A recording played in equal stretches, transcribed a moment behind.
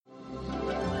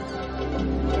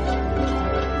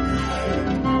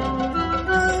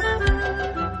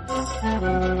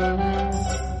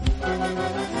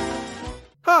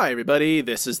Hi, everybody.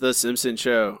 This is The Simpsons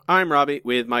Show. I'm Robbie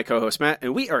with my co-host Matt,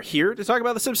 and we are here to talk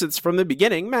about The Simpsons from the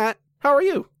beginning. Matt, how are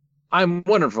you? I'm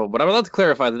wonderful, but I would like to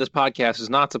clarify that this podcast does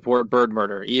not support bird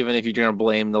murder, even if you're going to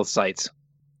blame those sites.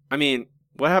 I mean,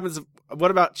 what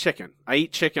about chicken? I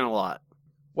eat chicken a lot.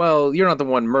 Well, you're not the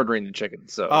one murdering the chicken,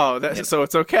 so... So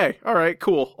it's okay. All right,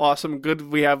 cool. Awesome.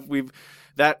 Good.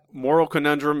 That moral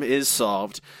conundrum is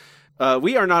solved.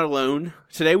 We are not alone.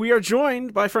 Today we are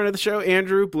joined by friend of the show,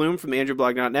 Andrew Bloom from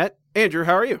andrewblog.net. Andrew,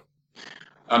 how are you?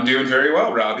 I'm doing very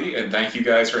well, Robbie, and thank you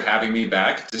guys for having me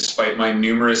back, despite my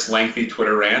numerous lengthy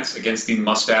Twitter rants against the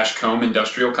mustache comb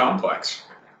industrial complex.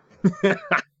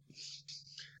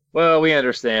 Well, we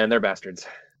understand. They're bastards.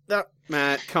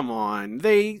 Matt, come on.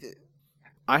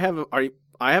 I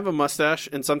have a mustache,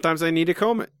 and sometimes I need to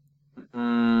comb it.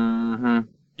 Mm-hmm.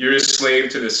 You're a slave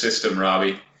to the system,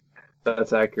 Robbie.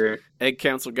 That's accurate. Egg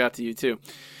Council got to you, too.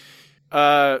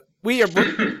 We are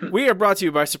brought to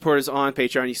you by supporters on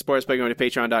Patreon. You support us by going to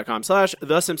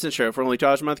patreon.com/The Simpsons Show for only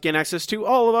 $2 a month. Gain access to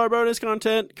all of our bonus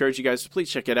content. Encourage you guys to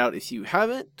please check it out if you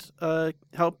haven't.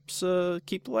 Helps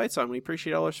keep the lights on. We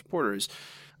appreciate all our supporters.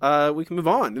 We can move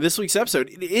on. This week's episode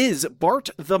is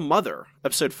Bart the Mother,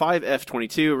 episode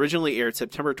 5F22, originally aired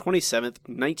September 27th,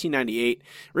 1998,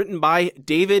 written by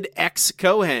David X.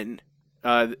 Cohen.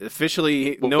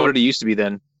 Officially, What did he used to be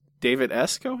then? David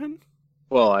S. Cohen?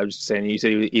 Well, I was just saying, you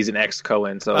said he's an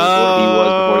ex-Cohen, so what he was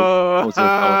before he was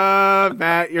Cohen.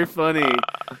 Matt, you're funny.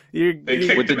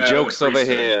 With the jokes over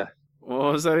here.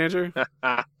 What was that, Andrew?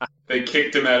 They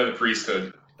kicked him out of the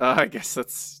priesthood. I guess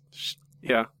that's...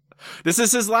 Yeah. This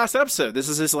is his last episode. This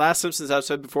is his last Simpsons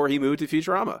episode before he moved to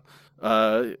Futurama.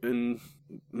 And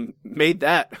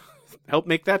helped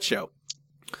make that show.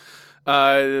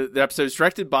 The episode is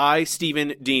directed by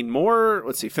Stephen Dean Moore.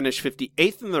 Let's see, finished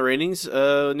 58th in the ratings.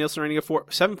 Nielsen rating of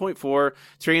 7.4,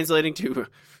 translating to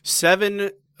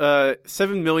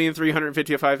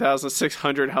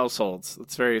 7,355,600 households.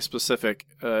 That's very specific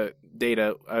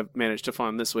data I've managed to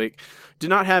find this week. Do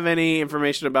not have any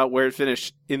information about where it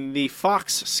finished in the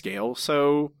Fox scale,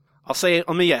 so I'll say,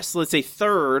 let's say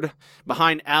third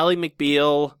behind Ally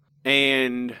McBeal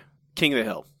and King of the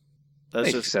Hill.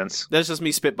 Makes sense. That's just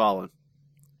me spitballing.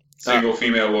 Single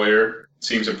female lawyer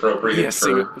seems appropriate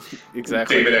for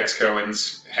exactly. David X.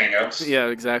 Cohen's hangouts. Yeah,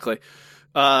 exactly.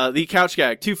 The couch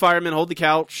gag. Two firemen hold the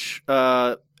couch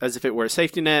as if it were a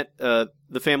safety net. The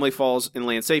family falls and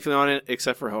lands safely on it,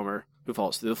 except for Homer, who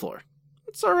falls through the floor.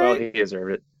 It's all right. Well, he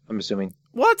deserved it, I'm assuming.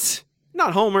 What?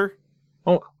 Not Homer.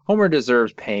 Homer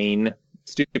deserves pain.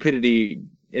 Stupidity,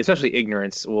 especially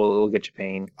ignorance, will get you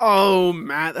pain. Oh,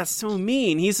 Matt, that's so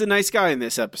mean. He's a nice guy in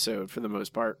this episode, for the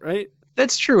most part, right?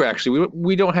 That's true, actually.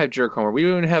 We don't have jerk Homer. We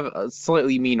don't even have a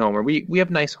slightly mean Homer. We have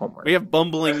nice Homer. We have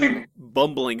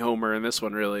bumbling Homer in this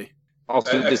one, really.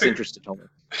 Also disinterested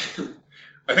Homer.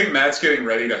 I think Matt's getting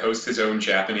ready to host his own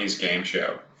Japanese game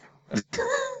show.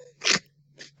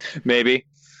 Maybe.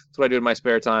 That's what I do in my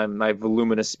spare time, my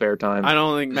voluminous spare time. I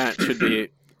don't think Matt should be...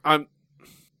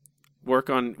 Work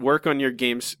on your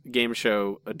game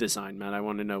show design, Matt. I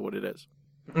want to know what it is.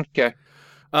 Okay.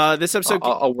 This episode,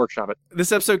 I'll workshop it.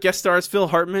 This episode guest stars Phil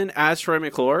Hartman as Troy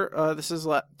McClure. This is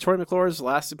Troy McClure's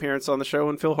last appearance on the show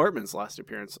and Phil Hartman's last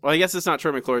appearance. Well, I guess it's not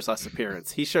Troy McClure's last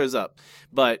appearance. He shows up,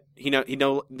 but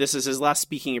this is his last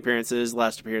speaking appearance. His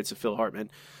last appearance of Phil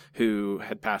Hartman, who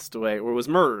had passed away or was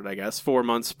murdered, I guess, 4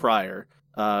 months prior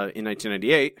in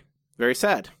 1998. Very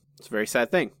sad. It's a very sad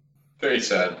thing. Very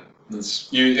sad.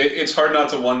 It's hard not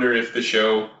to wonder if the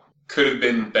show could have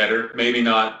been better. Maybe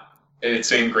not in its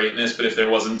same greatness, but if there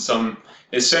wasn't some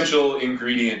essential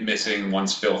ingredient missing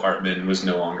once Phil Hartman was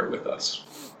no longer with us.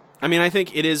 I mean, I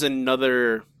think it is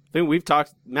another thing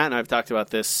Matt and I have talked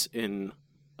about this in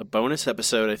a bonus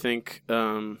episode, I think,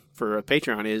 for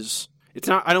Patreon,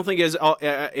 I don't think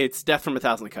it's Death from a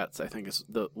Thousand Cuts, I think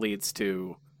leads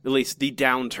to at least the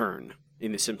downturn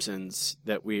in The Simpsons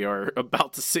that we are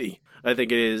about to see. I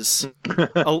think it is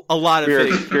a lot of we are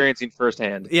things. Experiencing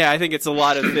firsthand. Yeah, I think it's a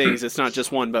lot of things. It's not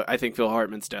just one, but I think Phil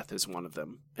Hartman's death is one of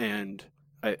them. And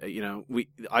we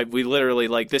literally,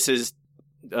 like, this is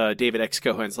David X.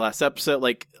 Cohen's last episode.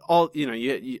 Like,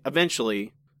 you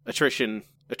eventually attrition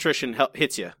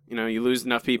hits you. You lose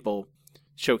enough people,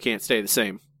 show can't stay the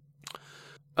same.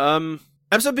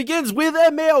 Episode begins with a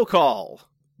mail call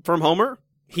from Homer.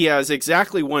 He has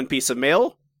exactly one piece of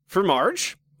mail for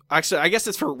Marge. Actually, I guess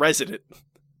it's for resident,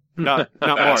 not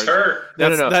Marge. That's her.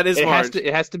 No. That is Marge.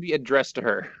 It has to be addressed to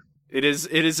her. It is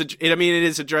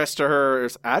addressed to her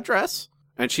address,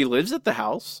 and she lives at the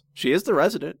house. She is the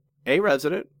resident, a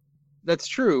resident. That's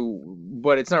true,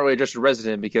 but it's not really just a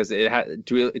resident because it had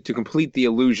to complete the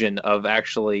illusion of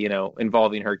actually,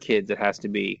 involving her kids. It has to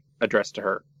be addressed to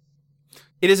her.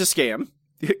 It is a scam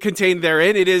contained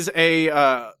therein. It is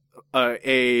a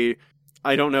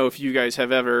I don't know if you guys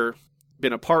have ever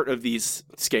been a part of these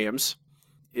scams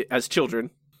as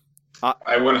children.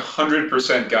 I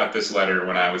 100% got this letter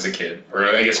when I was a kid, or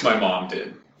I guess my mom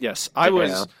did. Yes, I was.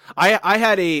 Yeah. I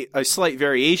had a slight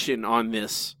variation on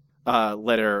this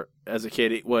letter as a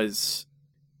kid. It was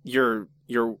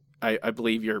I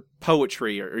believe your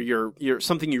poetry or your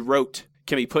something you wrote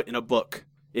can be put in a book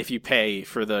if you pay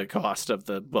for the cost of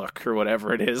the book or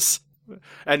whatever it is.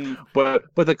 And but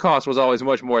the cost was always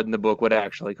much more than the book would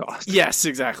actually cost. Yes,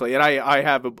 exactly. And I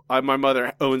have my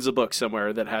mother owns a book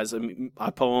somewhere that has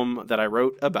a poem that I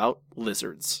wrote about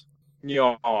lizards.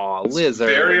 Yeah, lizards.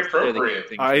 Very appropriate.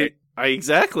 I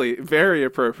exactly, very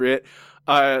appropriate.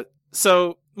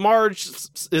 So Marge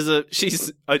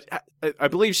I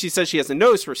believe she says she has a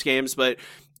nose for scams, but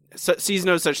sees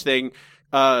no such thing.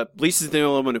 Lisa's the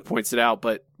only one who points it out,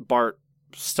 but Bart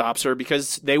stops her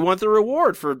because they want the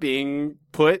reward for being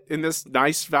put in this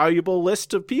nice, valuable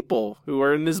list of people who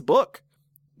are in this book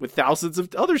with thousands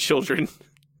of other children.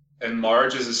 And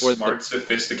Marge is a smart,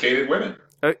 sophisticated woman.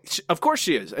 Of course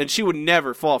she is, and she would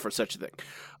never fall for such a thing.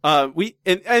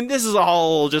 And this is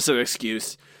all just an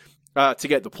excuse to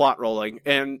get the plot rolling.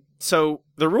 And so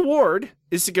the reward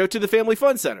is to go to the Family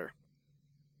Fun Center,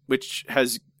 which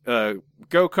has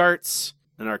go-karts,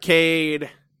 an arcade,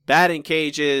 batting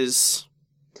cages,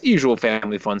 usual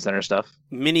Family Fun Center stuff.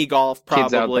 Mini golf, probably.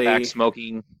 Kids out the back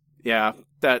smoking. Yeah,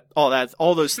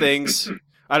 all those things.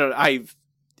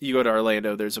 You go to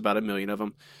Orlando, there's about 1 million of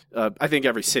them. I think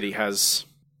every city has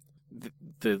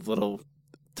the little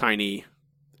tiny,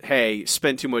 hey,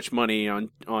 spend too much money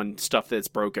on stuff that's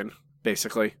broken,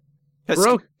 basically.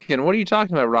 Broken? What are you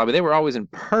talking about, Robbie? They were always in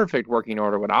perfect working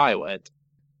order when I went.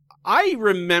 I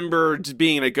remembered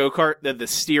being in a go-kart that the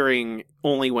steering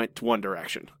only went to one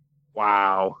direction.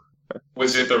 Wow.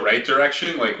 Was it the right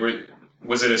direction? Like,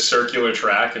 was it a circular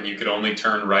track and you could only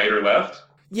turn right or left?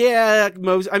 Yeah, it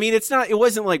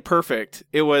wasn't like perfect.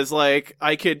 It was like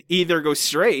I could either go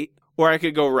straight or I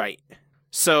could go right.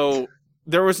 So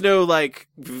there was no like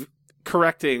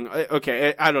correcting.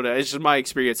 Okay, I don't know. It's just my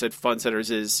experience at fun centers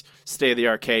is stay at the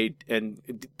arcade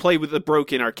and play with the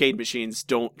broken arcade machines.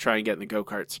 Don't try and get in the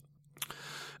go-karts.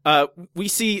 We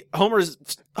see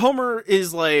Homer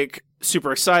is like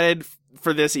super excited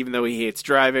for this, even though he hates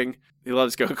driving. He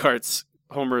loves go-karts.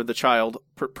 Homer, the child,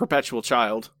 perpetual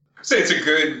child. I'd say it's a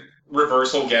good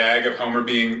reversal gag of Homer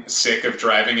being sick of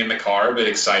driving in the car, but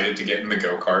excited to get in the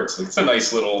go-karts. It's a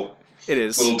nice little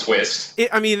twist.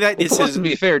 To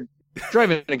be fair,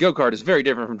 driving a go-kart is very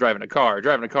different from driving a car.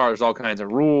 Driving a car, there's all kinds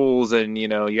of rules, and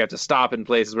you have to stop in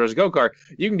places. Whereas a go-kart,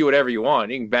 you can do whatever you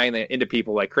want. You can bang into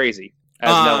people like crazy.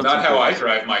 Not how I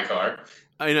drive my car.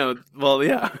 I know. Well,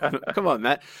 yeah. Come on,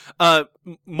 Matt.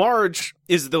 Marge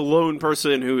is the lone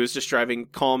person who is just driving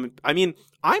calm. I mean,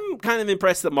 I'm kind of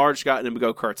impressed that Marge got into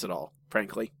go-karts at all,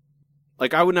 frankly.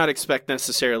 Like, I would not expect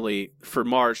necessarily for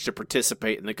Marge to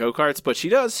participate in the go-karts, but she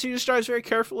does. She just drives very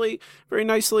carefully, very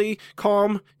nicely,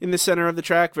 calm in the center of the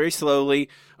track, very slowly.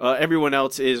 Everyone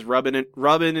else is rubbing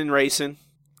and racing.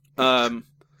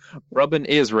 Rubbin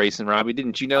is racing, Robbie.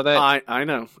 Didn't you know that? I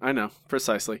know,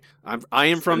 precisely. I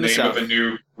am from the South. The name of a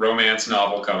new romance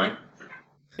novel coming.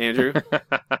 Andrew,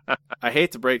 I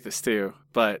hate to break this to you,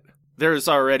 but there's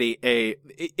already it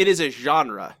is a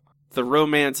genre, the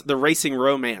racing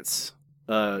romance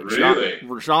really?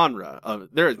 genre.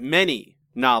 There are many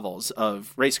novels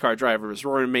of race car drivers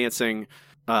romancing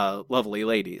lovely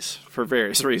ladies for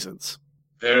various reasons.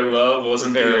 Their love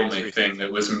wasn't the only thing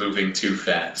that was moving too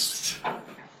fast.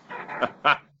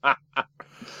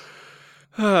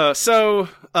 So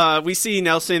we see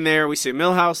Nelson there. We see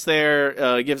Milhouse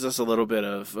there. Gives us a little bit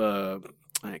of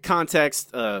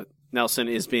context. Nelson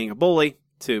is being a bully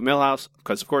to Milhouse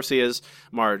because, of course, he is.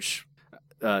 Marge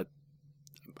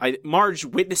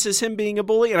witnesses him being a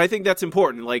bully, and I think that's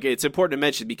important. Like, it's important to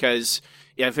mention because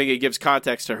I think it gives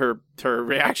context to her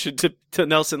reaction to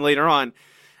Nelson later on,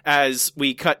 as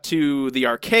we cut to the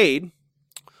arcade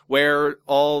where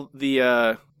all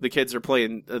the kids are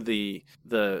playing the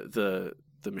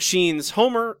machines.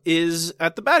 Homer is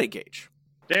at the batting cage.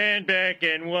 Stand back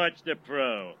and watch the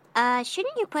pro.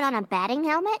 Shouldn't you put on a batting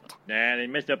helmet? Nah, they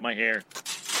messed up my hair.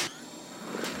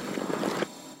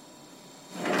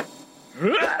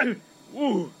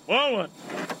 Ooh, ball one.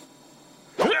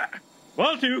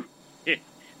 Ball two.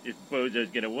 This bozo's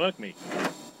gonna walk me.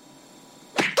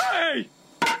 Hey!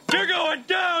 You're going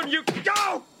down! You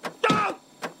go! Down!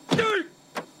 Dude!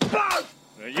 Bounce!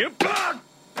 You bounce!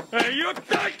 No,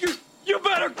 thank you! You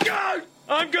better go!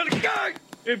 I'm gonna go!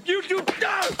 If you do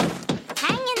go!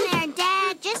 Hang in there,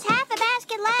 Dad. Just half a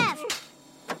basket left.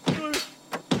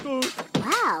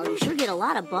 Wow, you sure get a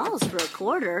lot of balls for a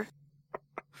quarter.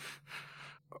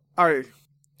 All right.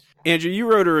 Andrew, you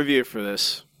wrote a review for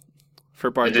this, for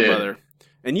Bart the Mother.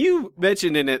 And you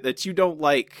mentioned in it that you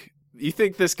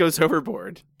think this goes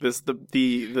overboard.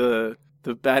 The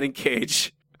batting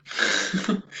cage.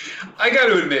 I got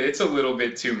to admit, it's a little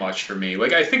bit too much for me.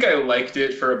 Like, I think I liked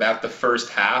it for about the first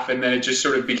half, and then it just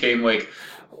sort of became like,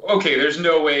 okay, there's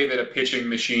no way that a pitching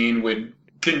machine would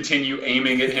continue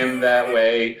aiming at him that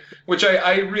way, which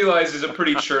I realize is a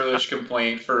pretty churlish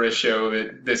complaint for a show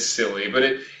this silly,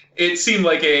 but it seemed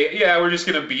like we're just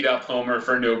going to beat up Homer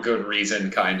for no good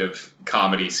reason kind of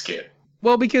comedy skit.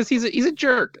 Well, because he's a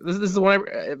jerk. This is the one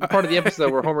part of the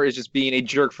episode where Homer is just being a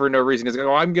jerk for no reason. He's like,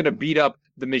 "Oh, I'm gonna beat up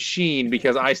the machine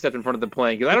because I stepped in front of the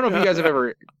plane." Because I don't know if you guys have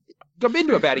ever been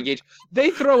to a batting cage.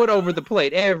 They throw it over the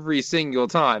plate every single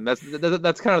time. That's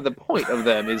kind of the point of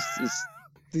them is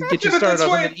to get you started on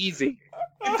something easy.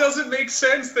 It doesn't make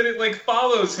sense that it like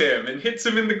follows him and hits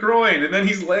him in the groin, and then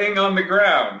he's laying on the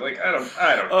ground. Like I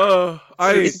don't know.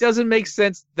 It doesn't make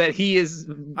sense that he is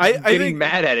getting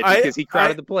mad at it because he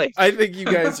crowded the place. I think you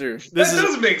guys are.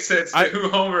 Does make sense to who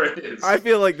Homer is. I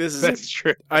feel like this is. That's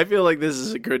true. I feel like this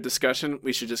is a good discussion.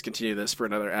 We should just continue this for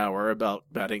another hour about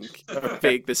batting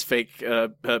this fake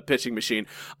pitching machine.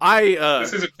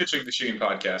 This is a pitching machine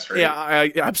podcast, right?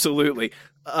 Yeah, absolutely.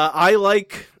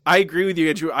 I agree with you,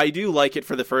 Andrew. I do like it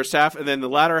for the first half, and then the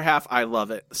latter half, I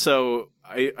love it. So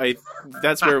I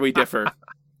that's where we differ.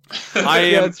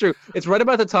 Yeah, that's true. It's right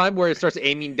about the time where it starts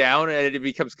aiming down, and it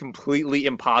becomes completely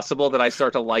impossible that I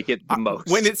start to like it the most.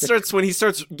 When he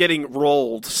starts getting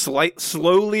rolled,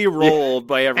 slowly rolled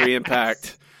by every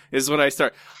impact, is when I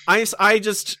start.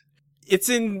 It's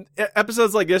in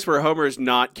episodes like this where Homer is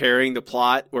not carrying the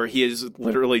plot, where he is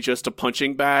literally just a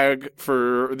punching bag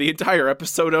for the entire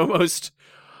episode almost.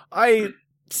 I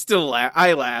still laugh.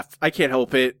 I laugh. I can't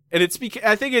help it. And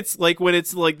I think it's like when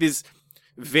it's like this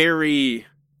very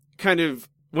kind of,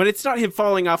 when it's not him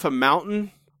falling off a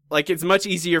mountain, like it's much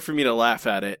easier for me to laugh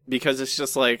at it because it's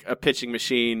just like a pitching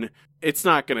machine. That's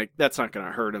not gonna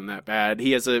hurt him that bad.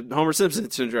 He has a Homer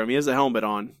Simpson syndrome. He has a helmet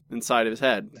on inside of his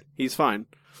head. He's fine.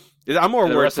 I'm more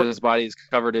worried. The rest of his body is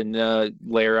covered in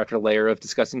layer after layer of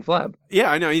disgusting flab. Yeah,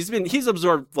 I know. He's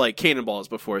absorbed like cannonballs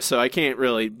before, so I can't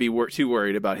really be too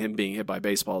worried about him being hit by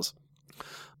baseballs.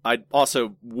 I'm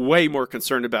also way more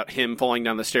concerned about him falling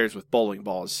down the stairs with bowling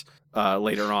balls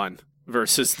later on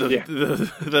versus the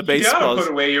baseballs. You gotta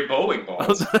put away your bowling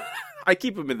balls. I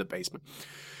keep them in the basement.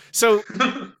 So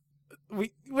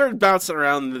we're bouncing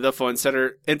around the fun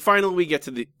center, and finally we get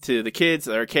to the kids,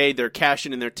 the arcade. They're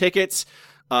cashing in their tickets.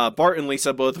 Bart and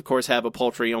Lisa both, of course, have a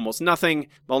paltry almost nothing.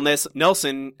 Well,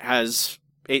 Nelson has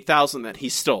 8,000 that he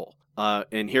stole.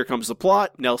 And here comes the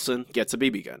plot. Nelson gets a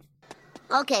BB gun.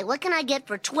 Okay, what can I get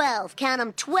for 12? Count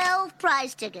 'em, 12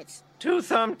 prize tickets. 2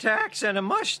 thumbtacks and a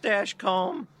mustache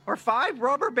comb. Or 5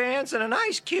 rubber bands and an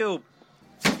ice cube.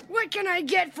 What can I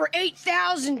get for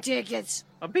 8,000 tickets?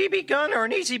 A BB gun or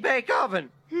an easy bake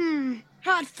oven.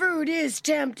 Hot food is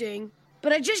tempting,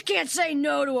 but I just can't say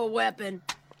no to a weapon.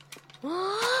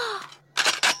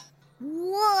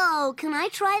 Whoa, can I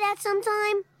try that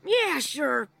sometime? Yeah,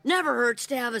 sure. Never hurts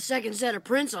to have a second set of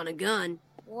prints on a gun.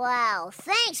 Wow,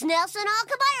 thanks, Nelson. I'll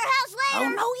come by your house later. Oh,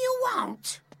 no, you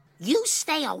won't. You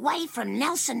stay away from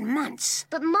Nelson months.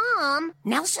 But, Mom...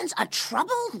 Nelson's a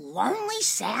troubled, lonely,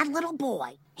 sad little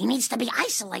boy. He needs to be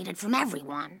isolated from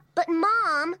everyone. But,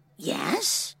 Mom...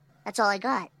 Yes? That's all I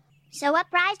got. So what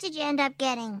prize did you end up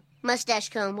getting? Mustache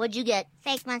comb. What'd you get?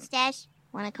 Fake mustache.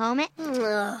 Want to comb it?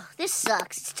 Ugh, this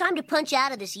sucks. It's time to punch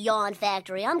out of this yawn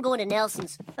factory. I'm going to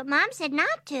Nelson's. But Mom said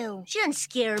not to. She doesn't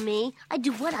scare me. I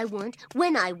do what I want,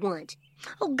 when I want.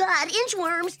 Oh, God,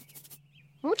 inchworms.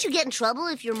 Won't you get in trouble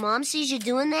if your mom sees you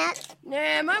doing that?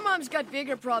 Nah, my mom's got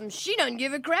bigger problems. She doesn't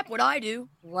give a crap what I do.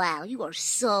 Wow, you are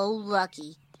so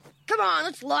lucky. Come on,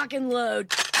 let's lock and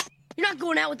load. You're not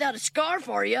going out without a scarf,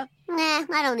 are you? Nah,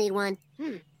 I don't need one.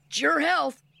 It's your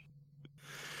health.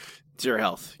 It's your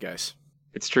health, guys.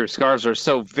 It's true. Scarves are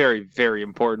so very, very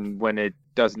important when it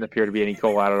doesn't appear to be any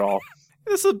cold out at all.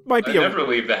 This might be I never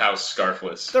leave the house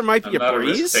scarfless. There might be I'm not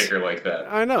breeze. a risk taker like that.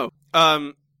 I know.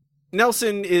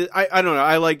 Nelson is. I don't know.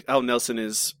 I like how Nelson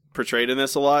is portrayed in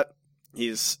this a lot.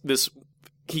 He's this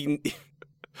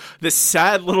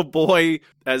sad little boy,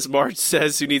 as Marge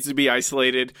says, who needs to be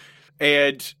isolated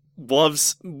and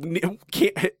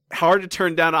hard to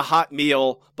turn down a hot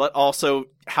meal, but also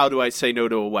how do I say no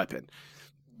to a weapon?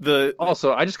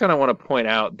 Also, I just kind of want to point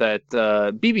out that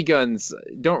BB guns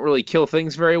don't really kill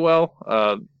things very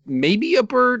well. Maybe a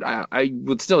bird. I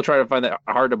would still try to find that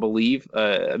hard to believe.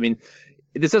 I mean,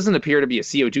 this doesn't appear to be a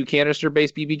CO2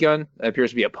 canister-based BB gun. It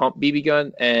appears to be a pump BB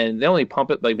gun, and they only pump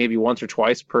it like maybe once or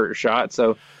twice per shot.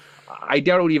 So I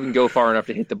doubt it would even go far enough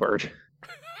to hit the bird.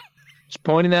 Just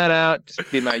pointing that out,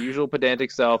 just being my usual pedantic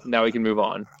self. Now we can move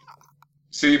on.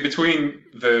 See, between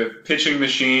the pitching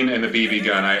machine and the BB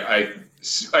gun, I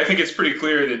think it's pretty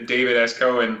clear that David S.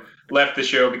 Cohen left the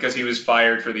show because he was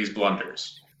fired for these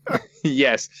blunders.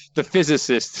 Yes, the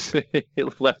physicist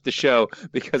left the show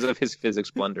because of his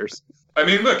physics blunders. I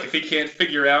mean, look, if he can't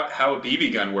figure out how a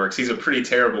BB gun works, he's a pretty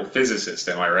terrible physicist,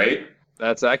 am I right?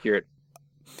 That's accurate.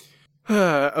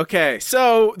 Okay,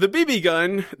 so the BB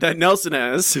gun that Nelson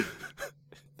has,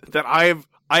 that I've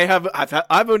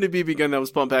owned a BB gun that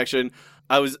was pump action.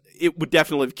 It would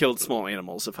definitely have killed small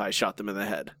animals if I shot them in the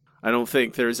head. I don't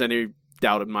think there's any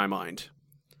doubt in my mind.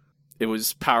 It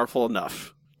was powerful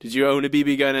enough. Did you own a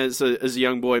BB gun as a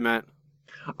young boy, Matt?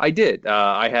 I did.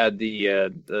 I had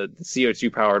the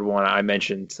CO2 powered one I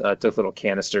mentioned. Took little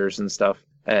canisters and stuff,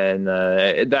 and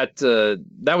that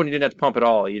one you didn't have to pump at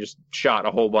all. You just shot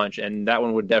a whole bunch, and that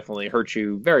one would definitely hurt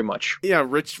you very much. Yeah,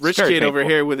 rich kid painful. over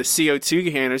here with a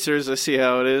CO2 canisters. I see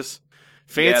how it is.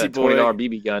 Fancy boy. $20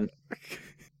 BB gun.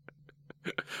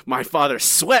 My father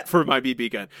sweat for my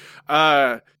BB gun.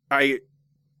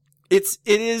 It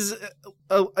is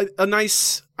a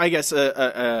nice, I guess,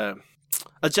 a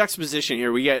juxtaposition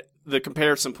here. We get the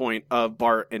comparison point of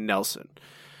Bart and Nelson.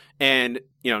 And,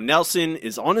 Nelson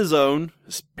is on his own.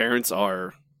 His parents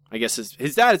are, I guess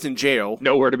his dad is in jail.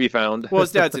 Nowhere to be found. Well,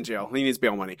 his dad's in jail. He needs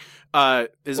bail money.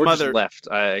 His or mother just left.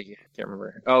 I can't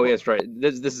remember. Oh, yes, right.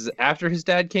 This is after his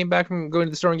dad came back from going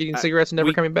to the store and getting cigarettes and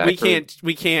never coming back. We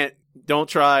can't. Don't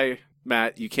try,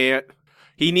 Matt. You can't.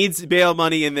 He needs bail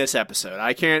money in this episode.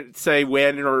 I can't say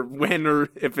when or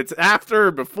if it's after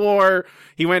or before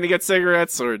he went to get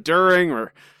cigarettes or during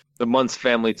or the month's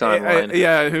family timeline.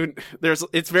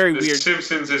 It's very The weird.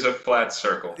 Simpsons is a flat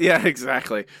circle. Yeah,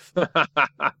 exactly. But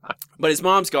his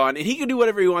mom's gone, and he can do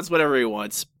whatever he wants,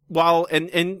 While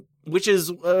and which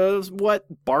is what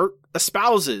Bart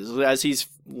espouses as he's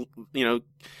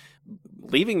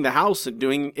leaving the house and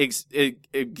doing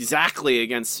exactly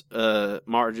against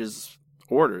Marge's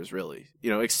orders, really.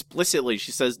 Explicitly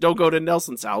she says don't go to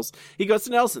Nelson's house. He goes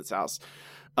to Nelson's house.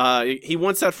 He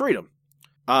wants that freedom.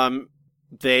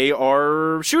 They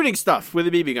are shooting stuff with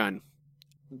a BB gun,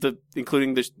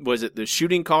 including the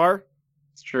shooting car.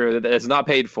 It's true. It's not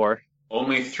paid for.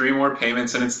 Only 3 more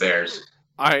payments and it's theirs.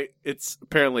 It's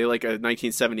apparently like a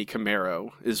 1970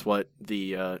 Camaro is what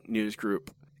the news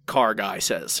group car guy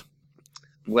says.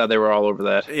 Well, they were all over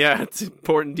that. Yeah, it's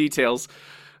important details.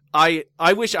 I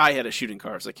wish I had a shooting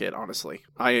car as a kid, honestly.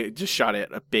 I just shot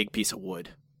at a big piece of wood.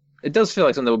 It does feel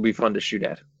like something that would be fun to shoot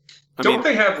at. Don't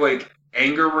they have,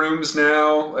 anger rooms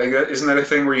now? Isn't that a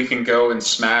thing where you can go and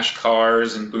smash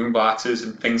cars and boom boxes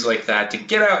and things like that to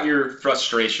get out your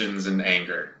frustrations and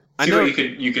anger?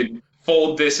 You could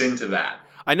fold this into that.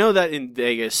 I know that in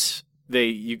Vegas,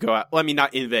 you go out. Well, I mean,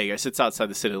 not in Vegas. It's outside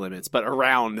the city limits, but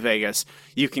around Vegas,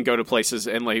 you can go to places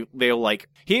and they'll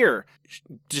here,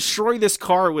 destroy this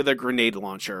car with a grenade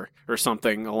launcher or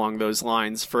something along those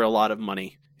lines for a lot of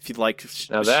money. If you'd like,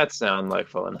 now that sounds like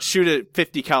fun. Shoot a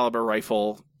 .50 caliber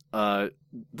rifle. The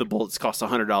bullets cost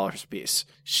 $100 a piece.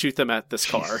 Shoot them at this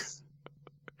car.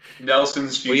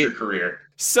 Nelson's future career.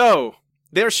 So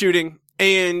they're shooting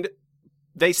and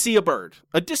they see a bird,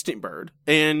 a distant bird,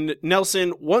 and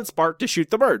Nelson wants Bart to shoot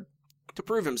the bird to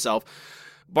prove himself.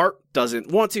 Bart doesn't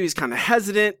want to. He's kind of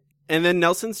hesitant, and then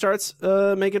Nelson starts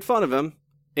making fun of him,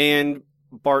 and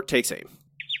Bart takes aim.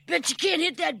 Bet you can't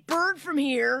hit that bird from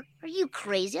here. Are you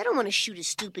crazy? I don't want to shoot a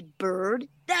stupid bird.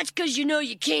 That's because you know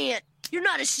you can't. You're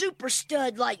not a super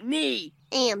stud like me.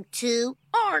 Am too.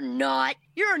 Are not.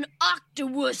 You're an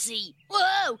octowussy.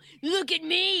 Whoa, look at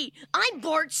me. I'm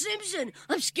Bart Simpson.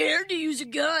 I'm scared to use a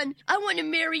gun. I want to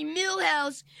marry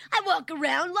Milhouse. I walk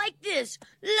around like this.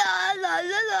 La, la,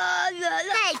 la, la, la,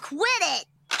 la. Hey, quit it.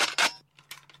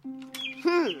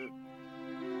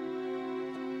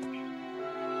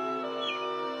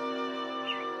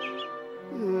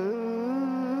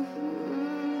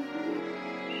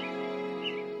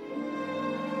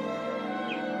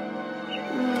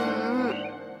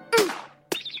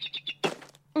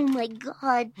 Oh my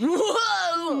God.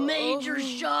 Whoa, major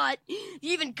shot. You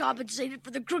even compensated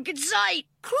for the crooked sight.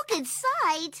 Crooked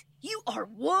sight? You are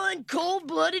one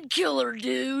cold-blooded killer,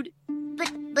 dude.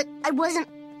 But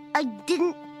I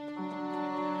didn't.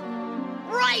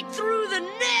 Right through the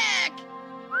neck!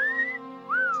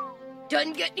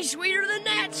 Doesn't get any sweeter than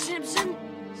that, Simpson.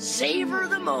 Savor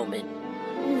the moment.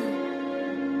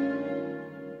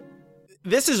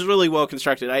 This is really well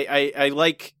constructed. I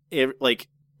like it. Like,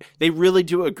 they really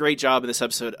do a great job in this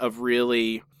episode of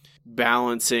really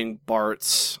balancing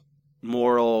Bart's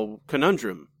moral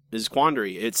conundrum, his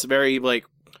quandary. It's very like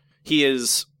he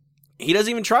doesn't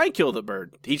even try and kill the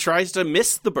bird. He tries to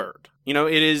miss the bird. You know,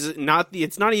 it's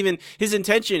not even his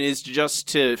intention is just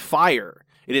to fire.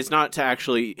 It is not to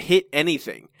actually hit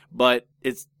anything. But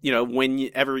it's, you know,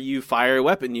 whenever you fire a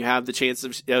weapon, you have the chance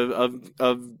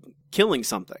of killing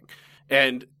something.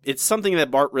 And it's something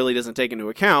that Bart really doesn't take into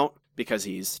account because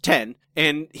he's 10.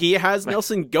 And he has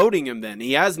Nelson goading him then.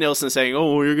 He has Nelson saying,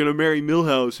 "Oh, you're going to marry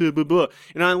Milhouse, blah, blah, blah."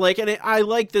 And I like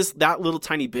that little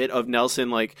tiny bit of Nelson,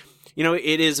 like, you know,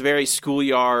 it is very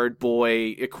schoolyard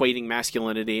boy equating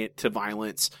masculinity to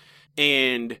violence.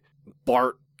 And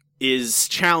Bart is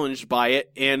challenged by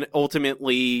it and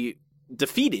ultimately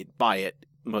defeated by it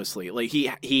mostly. Like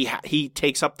he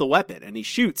takes up the weapon and he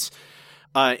shoots.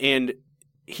 And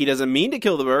he doesn't mean to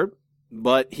kill the bird,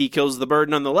 but he kills the bird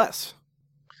nonetheless.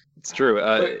 It's true.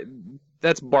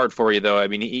 That's Bart for you, though. I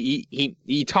mean,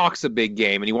 he talks a big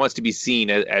game, and he wants to be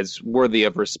seen as worthy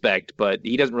of respect, but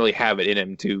he doesn't really have it in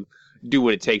him to do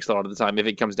what it takes a lot of the time if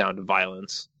it comes down to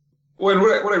violence. Well, and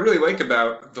what I really like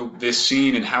about this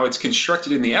scene and how it's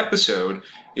constructed in the episode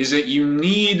is that you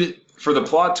need, for the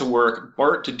plot to work,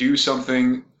 Bart to do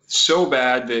something so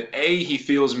bad that A, he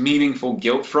feels meaningful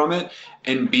guilt from it,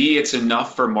 and B, it's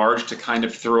enough for Marge to kind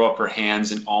of throw up her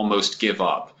hands and almost give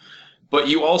up. But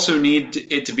you also need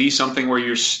it to be something where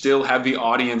you still have the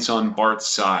audience on Bart's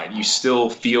side. You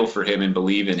still feel for him and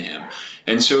believe in him.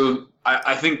 And so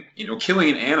I think, you know, killing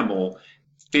an animal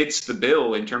fits the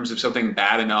bill in terms of something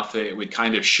bad enough that it would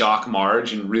kind of shock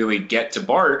Marge and really get to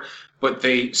Bart. But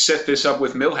they set this up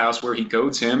with Milhouse where he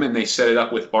goads him, and they set it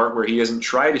up with Bart where he doesn't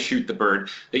try to shoot the bird,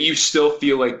 that you still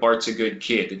feel like Bart's a good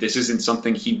kid, that this isn't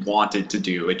something he wanted to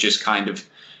do. It just kind of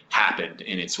happened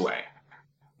in its way.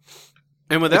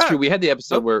 And with that's true. We had the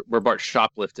episode where Bart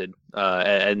shoplifted,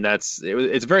 and it's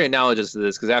very analogous to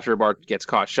this, because after Bart gets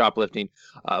caught shoplifting,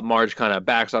 Marge kind of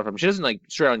backs off from him. She doesn't like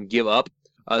straight on give up.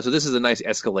 So this is a nice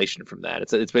escalation from that.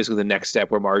 It's basically the next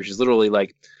step where Marge is literally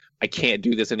like, "I can't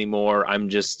do this anymore. I'm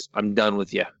done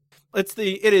with you." I think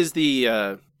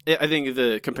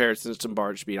the comparisons to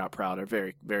Marge Be Not Proud are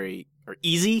very, very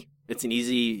easy. It's an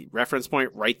easy reference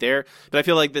point right there. But I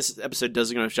feel like this episode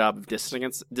does a good job of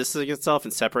distancing itself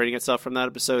and separating itself from that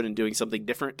episode and doing something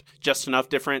different, just enough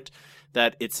different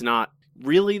that it's not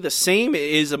really the same. It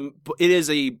is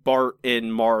a Bart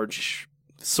and Marge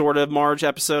sort of Marge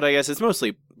episode, I guess. It's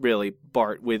mostly really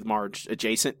Bart with Marge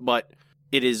adjacent, but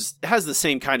it has the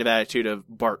same kind of attitude of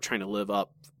Bart trying to live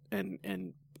up and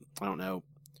I don't know,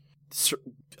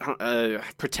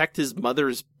 protect his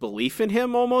mother's belief in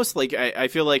him almost. Like I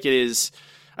feel like it is.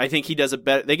 I think he does a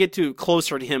better. They get to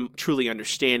closer to him truly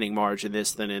understanding Marge in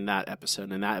this than in that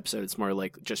episode. In that episode, it's more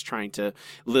like just trying to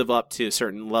live up to a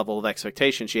certain level of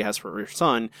expectation she has for her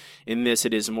son. In this,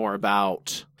 it is more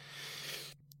about,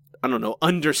 I don't know,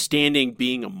 understanding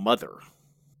being a mother.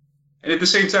 And at the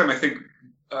same time, I think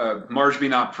Marge Be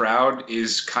Not Proud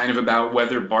is kind of about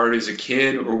whether Bart is a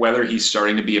kid or whether he's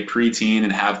starting to be a preteen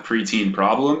and have preteen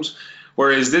problems.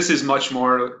 Whereas this is much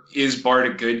more, is Bart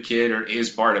a good kid or is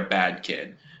Bart a bad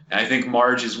kid? And I think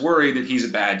Marge is worried that he's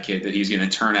a bad kid, that he's going to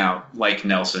turn out like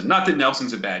Nelson. Not that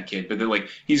Nelson's a bad kid, but that like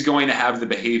he's going to have the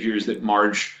behaviors that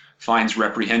Marge finds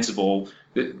reprehensible,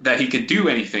 that he could do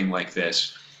anything like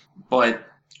this. But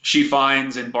she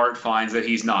finds and Bart finds that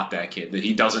he's not that kid, that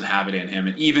he doesn't have it in him.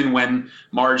 And even when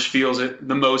Marge feels it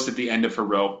the most at the end of her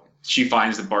rope, she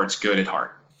finds that Bart's good at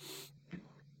heart.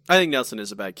 I think Nelson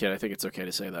is a bad kid. I think it's okay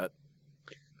to say that.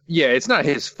 Yeah, it's not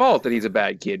his fault that he's a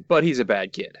bad kid, but he's a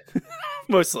bad kid.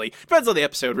 Mostly. Depends on the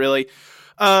episode, really.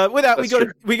 With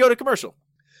that, we go to commercial.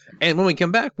 And when we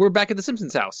come back, we're back at the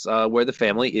Simpsons house, where the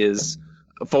family is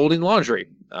folding laundry.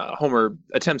 Homer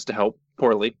attempts to help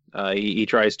poorly. He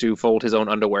tries to fold his own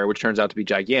underwear, which turns out to be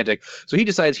gigantic. So he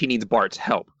decides he needs Bart's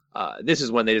help. This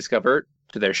is when they discover,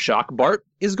 to their shock, Bart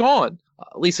is gone.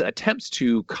 Lisa attempts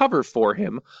to cover for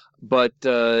him, but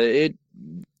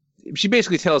she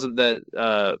basically tells him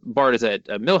that Bart is at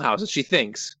Milhouse, as she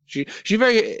thinks. She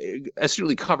very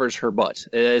astutely covers her butt,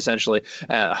 essentially.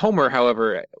 Homer,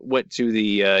 however, went to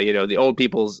the old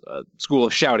people's school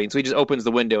of shouting, so he just opens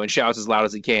the window and shouts as loud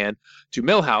as he can to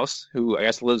Milhouse, who I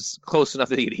guess lives close enough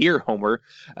that he could hear Homer,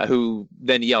 who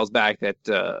then yells back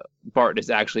that Bart is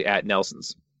actually at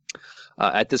Nelson's.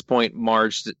 At this point,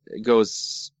 Marge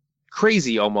goes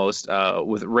crazy almost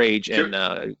with rage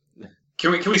and...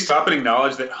 Can we stop and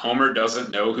acknowledge that Homer doesn't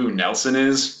know who Nelson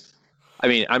is? I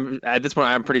mean, at this point,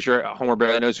 I'm pretty sure Homer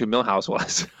barely knows who Milhouse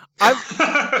was.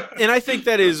 And I think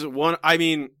that is one. I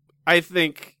mean, I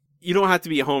think you don't have to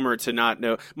be a Homer to not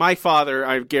know. My father,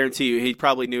 I guarantee you, he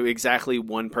probably knew exactly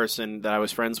one person that I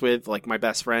was friends with, like my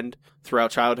best friend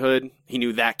throughout childhood. He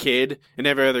knew that kid, and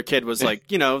every other kid was like,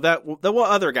 that the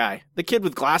what other guy, the kid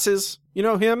with glasses,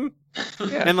 him.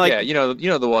 Yeah, and like, you know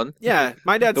the one. Yeah,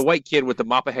 my dad's the white kid with the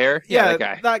mop of hair. Yeah,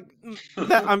 that guy.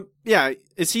 Yeah,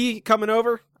 is he coming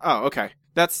over? Oh, okay.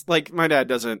 That's like my dad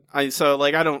doesn't. I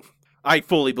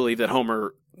fully believe that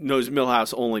Homer knows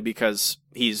Milhouse only because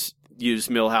he's used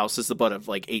Milhouse as the butt of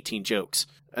like 18 jokes,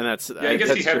 and that's. Yeah, I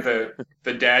guess he had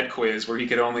the dad quiz where he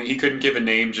couldn't give a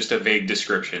name, just a vague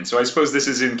description. So I suppose this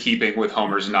is in keeping with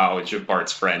Homer's knowledge of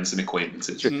Bart's friends and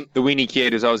acquaintances. The weenie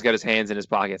kid who's always got his hands in his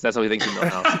pockets. That's how he thinks of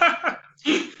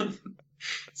Milhouse.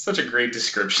 Such a great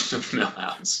description of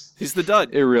Milhouse. He's the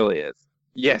dud. It really is.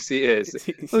 Yes, he is.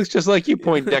 Looks just like you,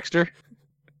 Poindexter.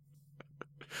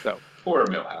 So poor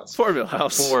Milhouse. Poor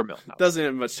Milhouse. Doesn't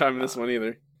have much time in this one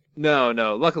either. No.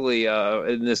 Luckily,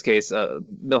 in this case,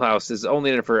 Milhouse is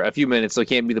only in it for a few minutes, so he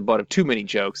can't be the butt of too many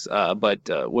jokes. But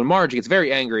when Marge gets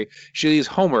very angry, she leaves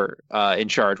Homer in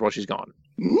charge while she's gone.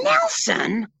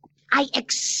 Nelson, I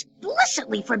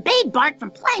explicitly forbade Bart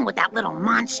from playing with that little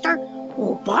monster.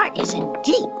 Oh, Bart is in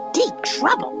deep, deep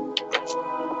trouble.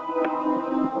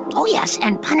 Oh, yes,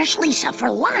 and punish Lisa for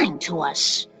lying to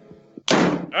us.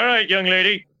 All right, young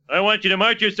lady. I want you to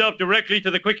march yourself directly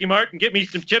to the Quickie Mart and get me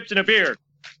some chips and a beer.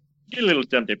 Get a little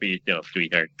something for yourself,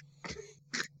 sweetheart.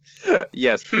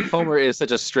 Yes, Homer is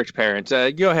such a strict parent.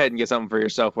 Go ahead and get something for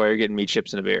yourself while you're getting me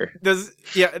chips and a beer. And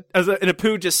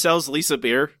Apu just sells Lisa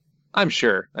beer? I'm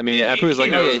sure. I mean, Apu's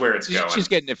like, knows where it's going. She's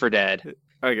getting it for Dad.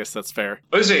 I guess that's fair.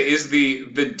 I was say, is the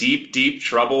deep, deep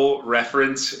trouble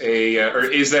reference or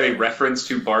is that a reference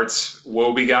to Bart's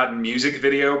woe-begotten music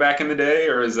video back in the day,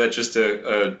 or is that just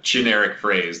a generic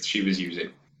phrase she was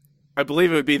using? I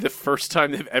believe it would be the first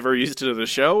time they've ever used it in the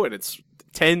show, and it's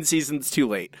 10 seasons too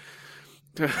late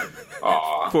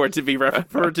for it to be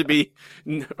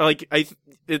like I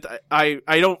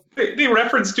don't. They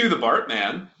reference to the Bart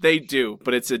man. They do,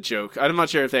 but it's a joke. I'm not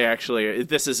sure if they actually. If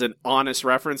this is an honest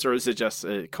reference or is it just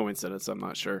a coincidence? I'm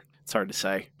not sure. It's hard to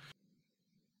say.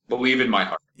 Believe in my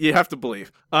heart. You have to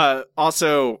believe.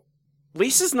 Also,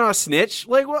 Lisa's not a snitch.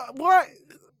 Like what?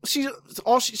 She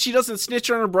doesn't snitch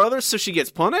on her brother, so she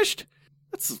gets punished.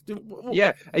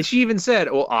 Yeah, and she even said,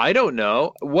 "Well, I don't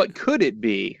know. What could it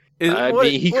be?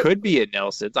 He could be at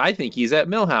Nelson's. I think he's at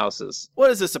Milhouse's.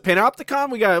 What is this? A panopticon?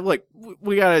 We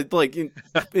gotta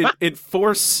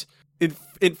enforce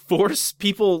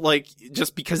people like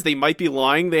just because they might be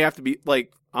lying. They have to be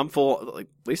like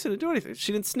Lisa didn't do anything.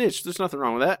 She didn't snitch. There's nothing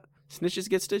wrong with that. Snitches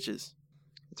get stitches.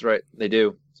 That's right. They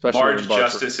do. Especially Marge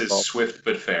justice is swift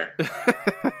but fair.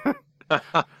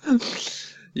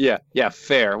 Yeah,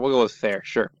 fair. We'll go with fair.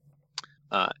 Sure.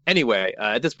 Anyway,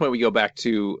 at this point, we go back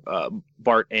to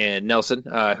Bart and Nelson,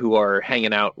 who are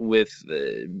hanging out with...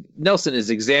 Nelson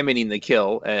is examining the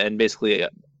kill and basically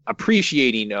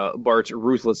appreciating Bart's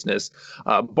ruthlessness.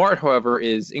 Bart, however,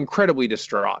 is incredibly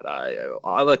distraught.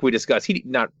 Like we discussed, he did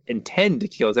not intend to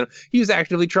kill him. He was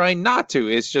actively trying not to.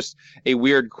 It's just a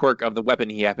weird quirk of the weapon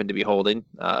he happened to be holding.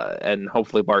 And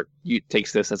hopefully Bart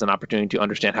takes this as an opportunity to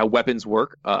understand how weapons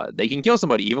work. They can kill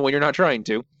somebody even when you're not trying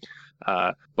to.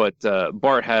 But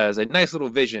Bart has a nice little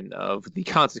vision of the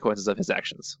consequences of his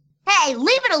actions. Hey,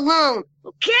 leave it alone.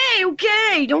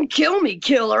 Okay. Don't kill me,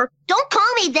 killer. Don't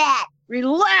call me that.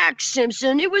 Relax,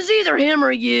 Simpson. It was either him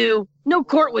or you. No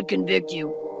court would convict you.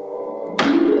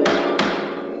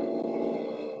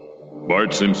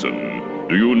 Bart Simpson,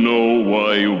 do you know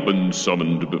why you've been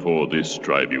summoned before this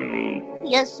tribunal?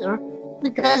 Yes, sir.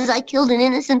 Because I killed an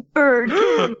innocent bird.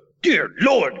 Dear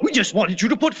Lord, we just wanted you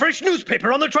to put fresh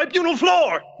newspaper on the tribunal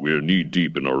floor. We're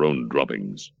knee-deep in our own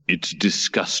droppings. It's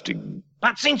disgusting.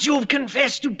 But since you've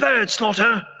confessed to bird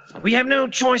slaughter, we have no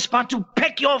choice but to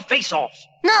peck your face off.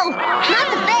 No, not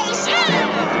the face.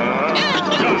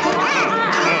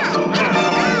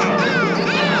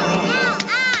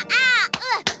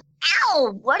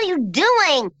 Ow! What are you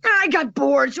doing? I got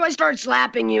bored, so I started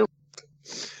slapping you.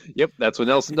 Yep, that's what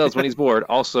Nelson does when he's bored.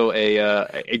 Also,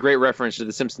 a great reference to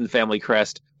the Simpson family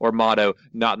crest or motto,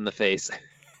 not in the face.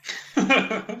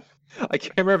 I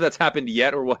can't remember if that's happened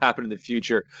yet or will happen in the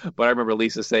future, but I remember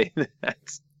Lisa saying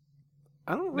that.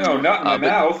 I don't know. No, not in the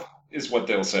mouth is what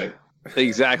they'll say.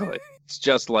 Exactly. It's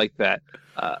just like that.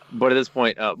 But at this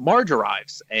point, Marge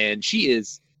arrives, and she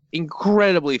is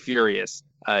incredibly furious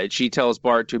She tells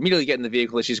Bart to immediately get in the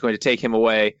vehicle that she's going to take him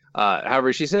away.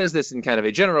 However, she says this in kind of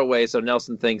a general way, so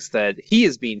Nelson thinks that he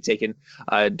is being taken,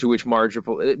 to which Marge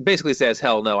basically says,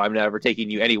 hell no, I'm never taking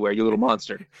you anywhere, you little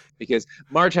monster. Because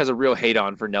Marge has a real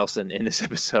hate-on for Nelson in this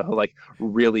episode, like,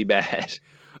 really bad.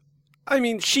 I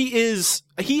mean, he is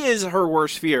her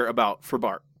worst fear for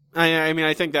Bart. I mean,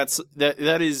 I think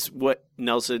that is what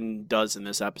Nelson does in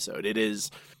this episode. It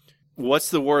is...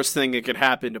 What's the worst thing that could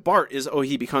happen to Bart is,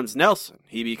 he becomes Nelson.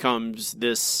 He becomes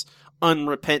this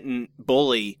unrepentant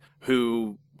bully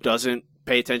who doesn't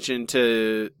pay attention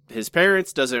to his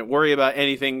parents, doesn't worry about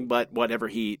anything but whatever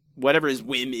his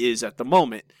whim is at the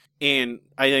moment. And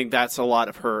I think that's a lot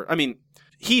of her. I mean,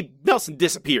 Nelson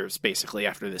disappears basically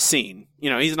after this scene.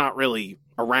 He's not really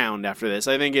around after this.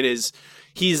 I think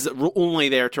he's only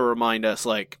there to remind us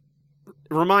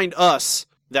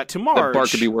that to Marge... That Bart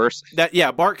could be worse.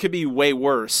 Bart could be way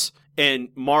worse. And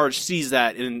Marge sees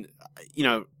that, and,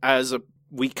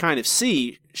 we kind of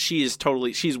see, she's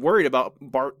worried about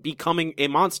Bart becoming a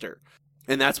monster.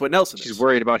 And that's what Nelson is. She's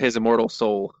worried about his immortal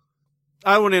soul.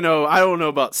 I don't know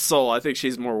about soul. I think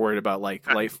she's more worried about,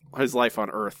 his life on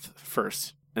Earth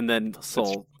first, and then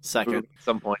soul second. At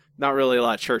some point. Not really a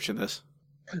lot of church in this.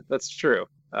 That's true.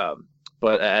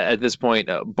 But at this point,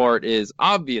 Bart is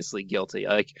obviously guilty.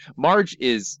 Like, Marge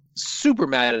is super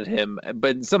mad at him,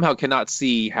 but somehow cannot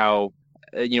see how,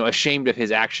 ashamed of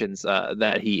his actions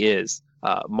that he is.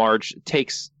 Marge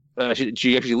takes,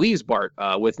 she actually leaves Bart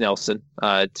with Nelson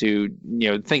to,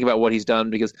 think about what he's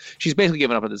done, because she's basically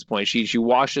given up at this point. She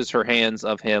washes her hands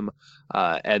of him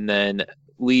and then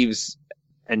leaves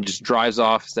and just drives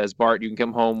off, says, Bart, you can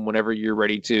come home whenever you're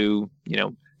ready to,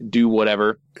 do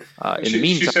whatever. In the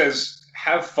meantime, she says,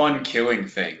 have fun killing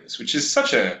things, which is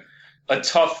such a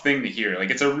tough thing to hear. Like,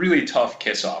 it's a really tough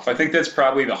kiss off. I think that's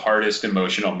probably the hardest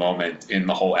emotional moment in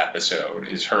the whole episode,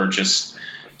 is her just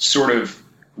sort of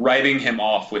writing him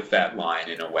off with that line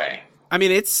in a way. I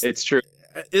mean, it's true.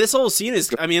 This whole scene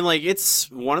is,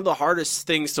 it's one of the hardest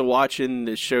things to watch in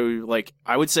the show.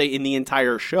 I would say in the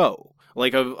entire show,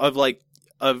 of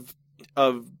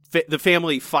the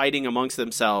family fighting amongst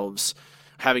themselves,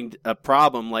 having a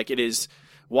problem. It is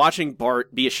watching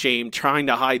Bart be ashamed, trying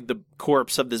to hide the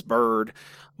corpse of this bird,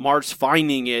 Marge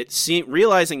finding it,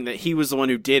 realizing that he was the one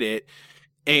who did it,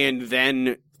 and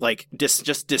then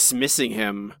just dismissing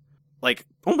him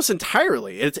almost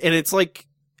entirely.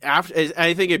 After,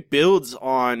 I think it builds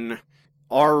on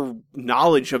our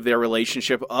knowledge of their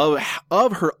relationship,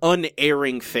 of her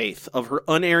unerring faith, of her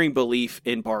unerring belief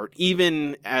in Bart,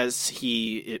 even as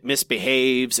he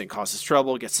misbehaves and causes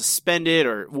trouble, gets suspended,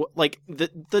 or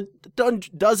the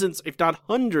dozens, if not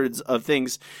hundreds of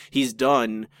things he's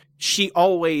done. She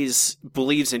always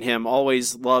believes in him,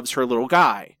 always loves her little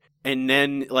guy. And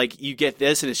then, you get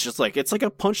this, and it's just it's like a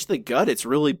punch to the gut. It's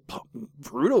really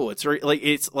brutal. It's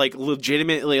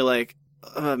legitimately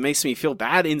makes me feel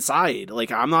bad inside.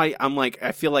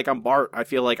 I feel like I'm Bart. I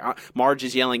feel like Marge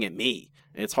is yelling at me.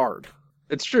 It's hard.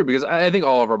 It's true, because I think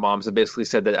all of our moms have basically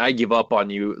said that I give up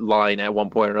on you line at one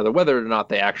point or another, whether or not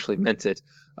they actually meant it.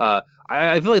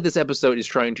 I feel like this episode is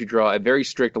trying to draw a very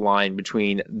strict line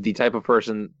between the type of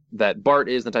person that Bart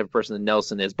is and the type of person that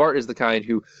Nelson is. Bart is the kind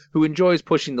who enjoys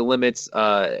pushing the limits,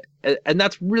 and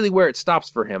that's really where it stops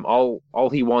for him. All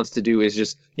he wants to do is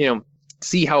just,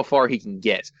 see how far he can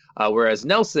get. Whereas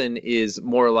Nelson is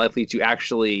more likely to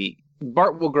actually...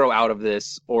 Bart will grow out of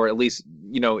this, or at least,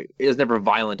 is never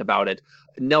violent about it.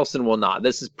 Nelson will not.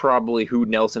 This is probably who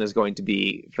Nelson is going to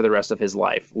be for the rest of his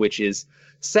life, which is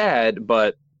sad,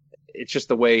 but it's just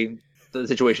the way the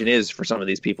situation is for some of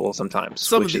these people sometimes.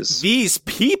 These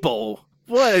people?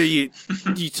 What are you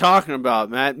talking about,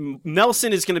 Matt?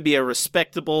 Nelson is going to be a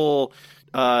respectable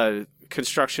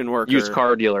construction worker. Used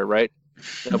car dealer, right?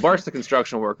 No, Bart's the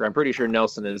construction worker. I'm pretty sure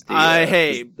Nelson is the...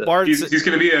 He's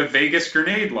going to be a Vegas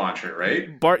grenade launcher,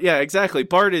 right? Bart, yeah, exactly.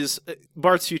 Bart's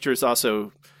future is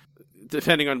also,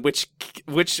 depending on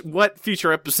what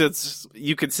future episodes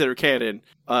you consider canon,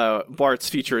 Bart's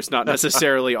future is not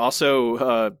necessarily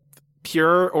also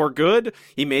pure or good.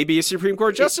 He may be a Supreme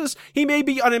Court justice. He may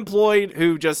be unemployed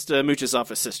who just mooches off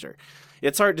his sister.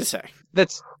 It's hard to say.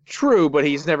 That's true, but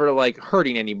he's never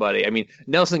hurting anybody. I mean,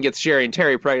 Nelson gets Sherry and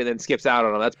Terry pregnant and then skips out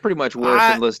on them. That's pretty much worse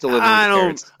than still living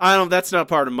with his parents. That's not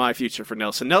part of my future for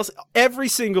Nelson. Every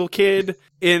single kid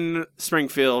in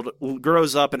Springfield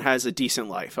grows up and has a decent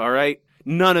life, all right?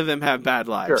 None of them have bad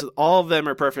lives. Sure. All of them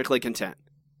are perfectly content.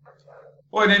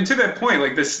 Well, and to that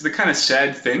point, the kind of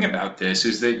sad thing about this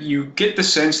is that you get the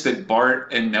sense that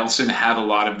Bart and Nelson have a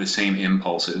lot of the same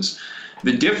impulses.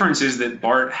 The difference is that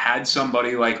Bart had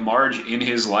somebody like Marge in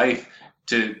his life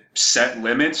to set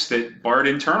limits that Bart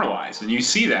internalized. And you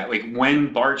see that, like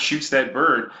when Bart shoots that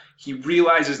bird, he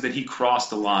realizes that he crossed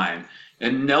the line.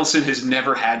 And Nelson has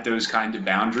never had those kind of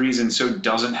boundaries, and so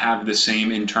doesn't have the same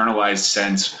internalized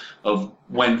sense of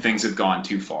when things have gone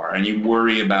too far. And you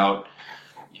worry about,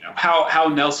 how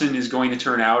Nelson is going to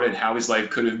turn out and how his life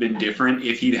could have been different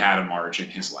if he'd had a Marge in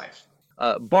his life.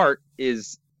 Bart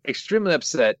is extremely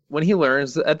upset when he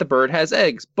learns that the bird has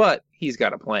eggs, but he's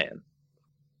got a plan.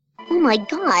 Oh my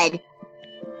God.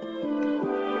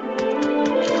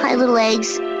 Hi, little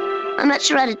eggs. I'm not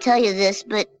sure how to tell you this,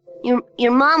 but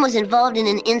your mom was involved in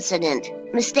an incident.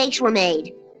 Mistakes were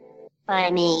made.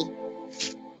 By me.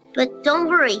 But don't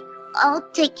worry. I'll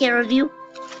take care of you.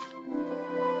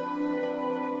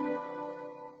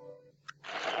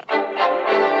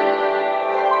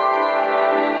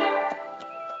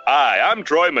 Hi, I'm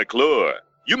Troy McClure.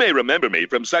 You may remember me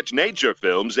from such nature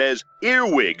films as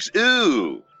Earwigs,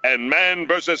 Ooh, and Man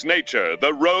vs. Nature,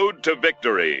 The Road to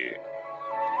Victory.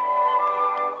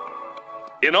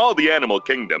 In all the animal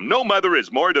kingdom, no mother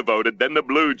is more devoted than the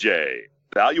blue jay.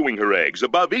 Valuing her eggs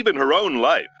above even her own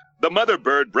life, the mother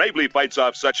bird bravely fights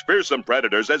off such fearsome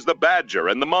predators as the badger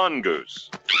and the mongoose.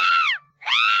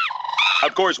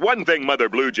 Of course, one thing Mother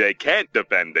Blue Jay can't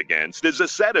defend against is a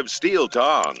set of steel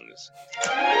tongs.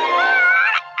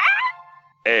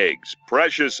 Eggs,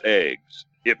 precious eggs.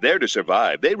 If they're to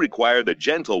survive, they require the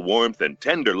gentle warmth and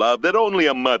tender love that only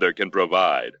a mother can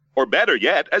provide. Or better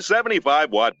yet, a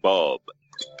 75-watt bulb.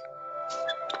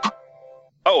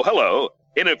 Oh, hello.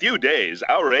 In a few days,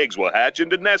 our eggs will hatch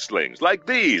into nestlings like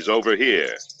these over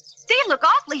here. They look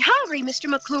awfully hungry, Mr.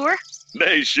 McClure.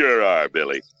 They sure are,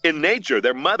 Billy. In nature,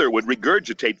 their mother would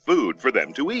regurgitate food for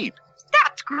them to eat.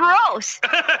 That's gross.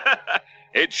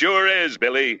 It sure is,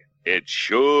 Billy. It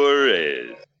sure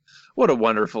is. What a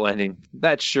wonderful ending.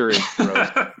 That sure is gross.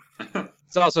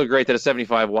 It's also great that a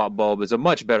 75-watt bulb is a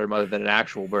much better mother than an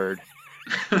actual bird.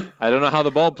 I don't know how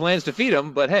the bulb plans to feed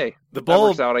them, but hey, the bulb, that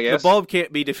works out, I guess. The bulb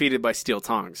can't be defeated by steel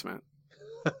tongs, man.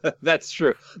 That's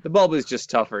true. The bulb is just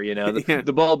tougher,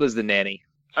 The bulb is the nanny.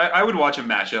 I would watch a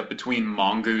matchup between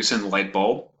Mongoose and Light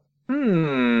Bulb.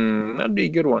 That'd be a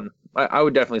good one. I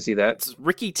would definitely see that. It's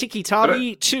Ricky Tiki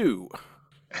Tavi 2.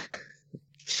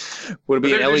 Would it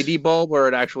be an LED bulb or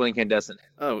an actual incandescent?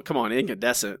 Oh, come on,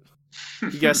 incandescent.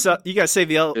 You guys save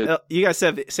the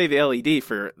LED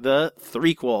for the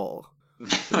threequel.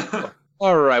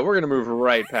 All right, we're gonna move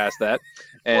right past that.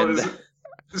 And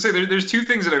there's two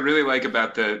things that I really like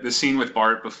about the scene with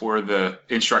Bart before the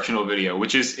instructional video,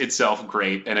 which is itself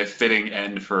great and a fitting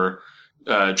end for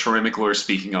Troy McClure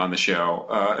speaking on the show.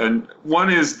 And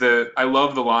one is I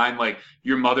love the line, like,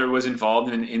 your mother was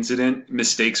involved in an incident,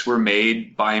 mistakes were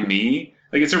made by me.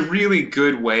 Like, it's a really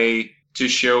good way to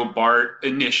show Bart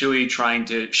initially trying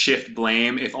to shift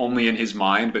blame, if only in his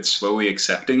mind, but slowly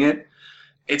accepting it.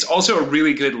 It's also a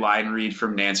really good line read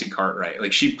from Nancy Cartwright.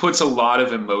 Like, she puts a lot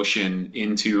of emotion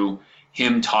into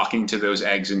him talking to those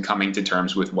eggs and coming to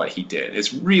terms with what he did.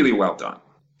 It's really well done.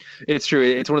 It's true.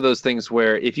 It's one of those things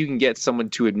where if you can get someone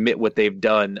to admit what they've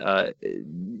done,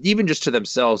 even just to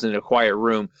themselves in a quiet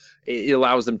room, it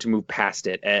allows them to move past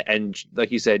it. And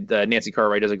like you said, Nancy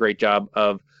Cartwright does a great job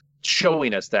of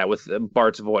showing us that with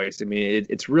Bart's voice. I mean,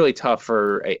 it's really tough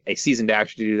for a seasoned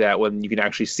actor to do that when you can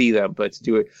actually see them, but to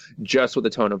do it just with the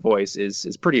tone of voice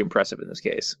is pretty impressive in this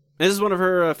case. This is one of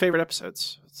her favorite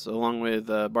episodes. It's along with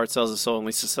Bart Sells His Soul and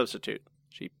Lisa's Substitute.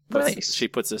 She puts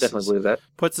this definitely believe that.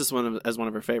 Puts this one as one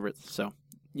of her favorites. So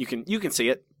you can see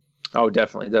it. Oh,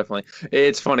 definitely.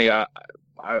 It's funny.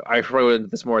 I wrote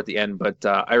this more at the end, but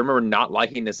I remember not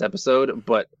liking this episode,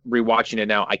 but rewatching it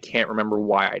now, I can't remember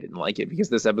why I didn't like it, because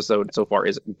this episode so far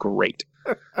is great.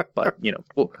 But,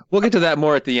 we'll get to that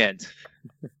more at the end.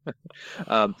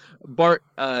 Bart,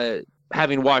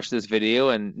 having watched this video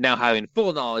and now having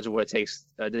full knowledge of what it takes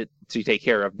to take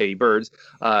care of baby birds,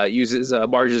 uses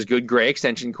Marge's good gray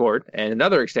extension cord and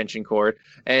another extension cord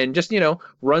and just,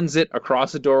 runs it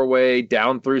across the doorway,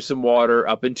 down through some water,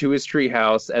 up into his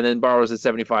treehouse, and then borrows a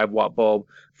 75-watt bulb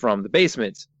from the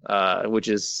basement, which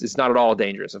is not at all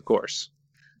dangerous, of course.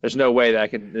 There's no way that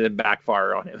can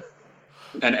backfire on him.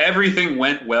 And everything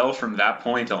went well from that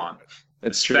point on.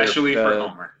 It's especially for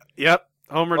Homer. Yep.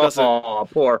 Homer doesn't. Oh,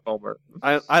 poor Homer.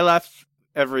 I laugh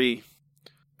every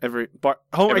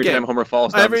time Homer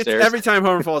falls down the stairs. Every time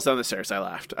Homer falls down the stairs, I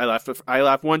laughed. I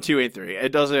laughed 1, 2, and 3.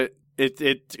 It doesn't.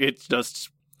 It does.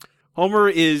 Homer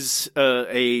is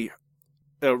a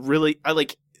really. I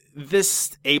like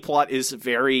this. A plot is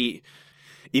very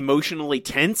emotionally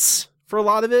tense for a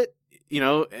lot of it.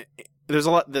 There's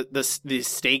a lot. The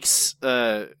stakes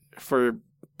for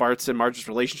Bart's and Marge's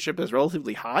relationship is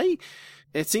relatively high.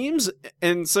 It seems,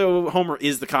 and so Homer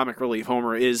is the comic relief.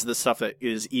 Homer is the stuff that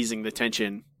is easing the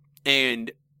tension,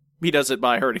 and he does it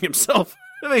by hurting himself,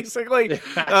 basically.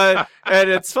 And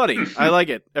it's funny. I like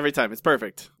it every time. It's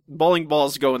perfect. Bowling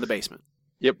balls go in the basement.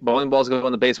 Yep, bowling balls go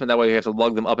in the basement. That way you have to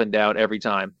lug them up and down every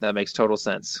time. That makes total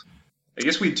sense. I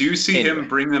guess we do see him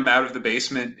bring them out of the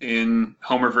basement in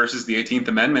Homer versus the 18th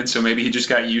Amendment, so maybe he just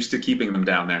got used to keeping them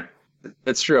down there.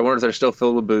 That's true. I wonder if they're still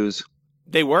filled with booze.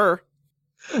 They were.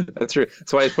 That's true.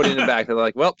 That's why he's putting them back. They're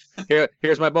like, well,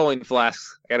 here's my bowling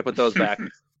flasks. I got to put those back.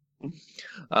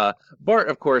 Bart,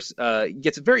 of course,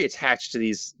 gets very attached to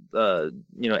these,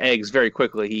 eggs very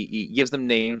quickly. He gives them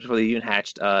names before they even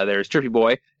hatched. There's Trippy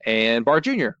Boy and Bart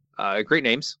Jr. Great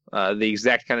names. The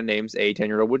exact kind of names a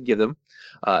 10-year-old would give them.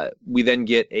 We then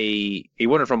get a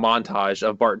wonderful montage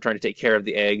of Bart trying to take care of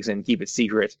the eggs and keep it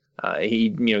secret.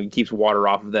 He keeps water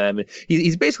off of them.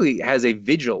 He's basically has a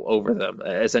vigil over them.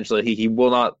 Essentially, he will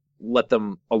not let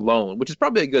them alone, which is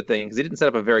probably a good thing because he didn't set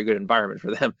up a very good environment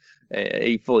for them.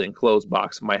 A fully enclosed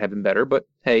box might have been better, but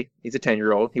hey, he's a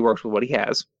 10-year-old. He works with what he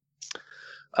has.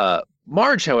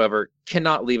 Marge, however,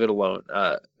 cannot leave it alone.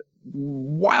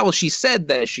 While she said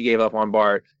that she gave up on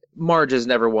Bart, Marge is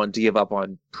never one to give up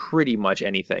on pretty much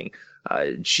anything.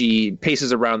 She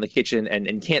paces around the kitchen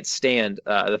and can't stand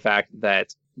the fact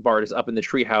that Bart is up in the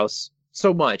treehouse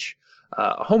so much.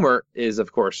 Homer is,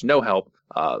 of course, no help,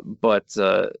 but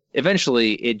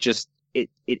eventually it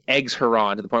eggs her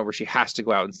on to the point where she has to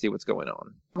go out and see what's going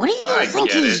on. What do you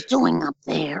think he's doing up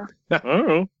there?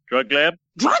 Oh, drug lab?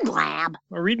 Drug lab?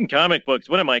 We're reading comic books.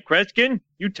 What am I, Kreskin?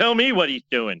 You tell me what he's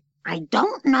doing. I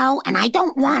don't know, and I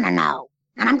don't want to know.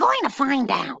 And I'm going to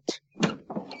find out.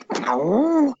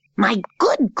 Oh, my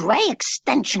good gray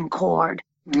extension cord.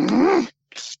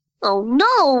 Oh,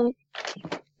 no.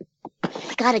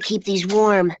 I gotta keep these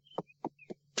warm.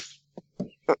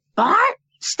 Bart,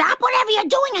 stop whatever you're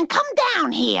doing and come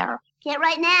down here. Can't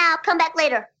right now. Come back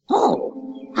later.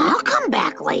 Oh, I'll come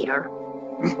back later.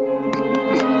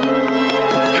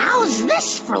 How's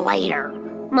this for later?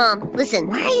 Mom, listen.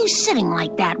 Why are you sitting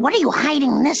like that? What are you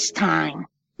hiding this time?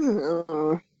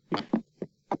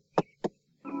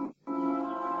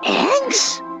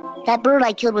 Eggs? That bird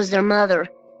I killed was their mother.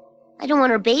 I don't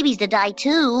want her babies to die,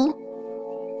 too.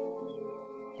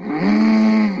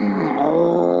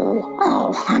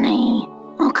 Oh, honey.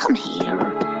 Oh, come here.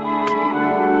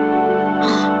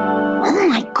 Oh,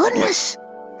 my goodness.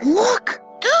 Look.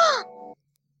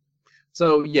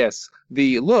 So, yes,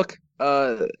 the look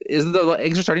is the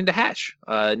eggs are starting to hatch.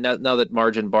 Now that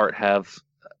Marge and Bart have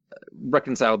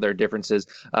reconciled their differences,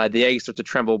 the eggs start to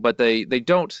tremble, but they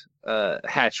don't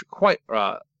hatch quite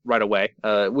right away,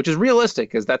 which is realistic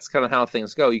because that's kind of how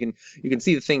things go. You can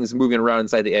see the things moving around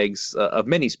inside the eggs of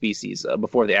many species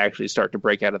before they actually start to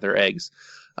break out of their eggs.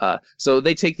 So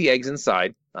they take the eggs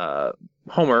inside.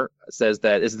 Homer says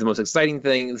that this is the most exciting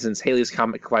thing since Halley's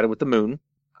Comet collided with the moon.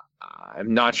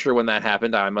 I'm not sure when that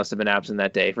happened. I must have been absent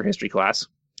that day for history class.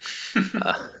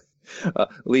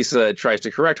 Lisa tries to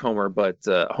correct Homer, but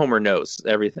Homer knows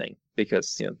everything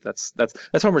because that's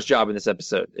Homer's job in this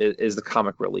episode is the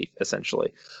comic relief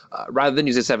essentially. Rather than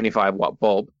use a 75-watt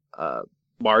bulb,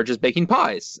 Marge is baking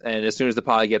pies, and as soon as the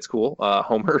pie gets cool,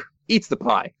 Homer eats the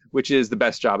pie, which is the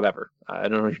best job ever. I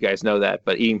don't know if you guys know that,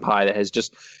 but eating pie that has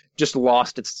just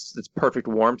lost its perfect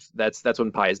warmth, that's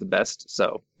when pie is the best.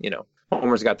 So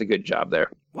Homer's got the good job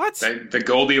there. What? The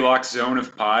Goldilocks zone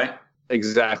of pie?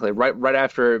 Exactly. Right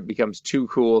after it becomes too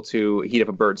cool to heat up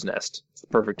a bird's nest. It's the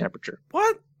perfect temperature.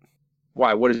 What?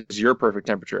 Why? What is your perfect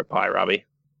temperature of pie, Robbie?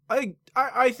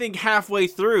 I think halfway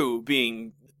through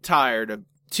being tired of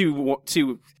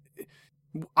too.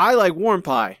 I like warm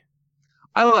pie.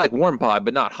 I like warm pie,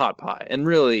 but not hot pie. And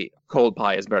really, cold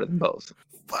pie is better than both.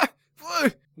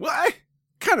 What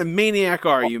kind of maniac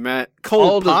are you, Matt?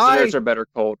 Cold all pie? All desserts are better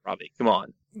cold, Robbie. Come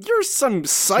on. You're some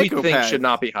psychopath. Sweet things should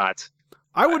not be hot.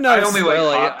 I would not. I only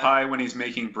like hot pie when he's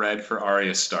making bread for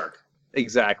Arya Stark.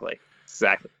 Exactly.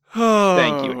 Oh,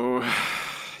 Thank you.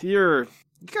 You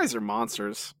guys are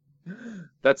monsters.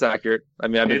 That's accurate. I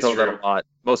mean, I've been told that a lot,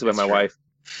 mostly by my wife.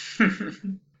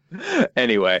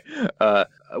 Anyway,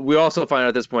 we also find out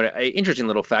at this point an interesting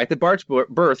little fact that Bart's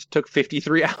birth took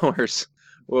 53 hours.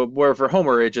 Where for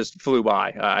Homer, it just flew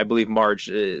by. I believe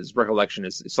Marge's recollection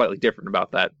is slightly different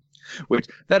about that. Which,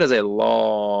 that is a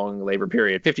long labor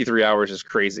period. 53 hours is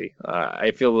crazy.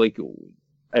 I feel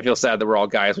sad that we're all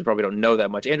guys. We probably don't know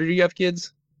that much. Andrew, do you have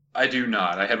kids? I do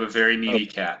not. I have a very needy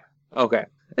cat. Okay.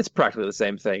 It's practically the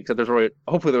same thing, except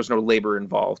hopefully there's no labor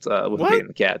involved with getting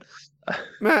the cat.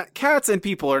 Matt, cats and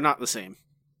people are not the same.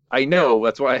 I know.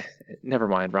 That's why. Never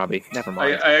mind, Robbie. Never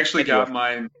mind. I actually got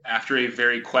mine after a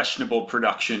very questionable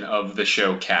production of the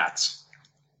show Cats.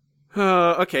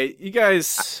 Okay, you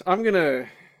guys. I'm gonna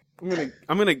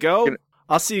go.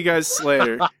 I'll see you guys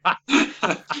later.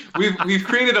 We've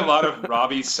created a lot of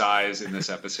Robbie size in this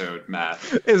episode, Matt.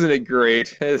 Isn't it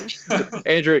great?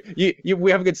 Andrew,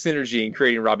 we have a good synergy in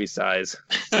creating Robbie size.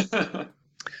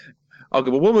 Okay,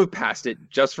 well, we'll move past it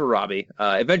just for Robbie.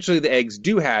 Eventually, the eggs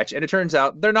do hatch, and it turns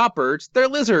out they're not birds, they're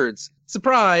lizards.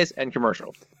 Surprise and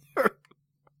commercial.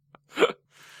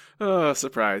 Oh,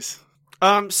 surprise.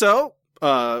 So,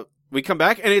 we come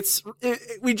back, and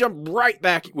we jump right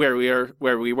back where we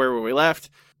left.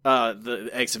 The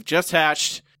eggs have just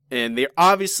hatched, and they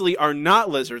obviously are not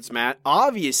lizards, Matt.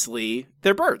 Obviously,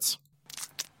 they're birds.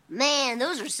 Man,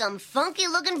 those are some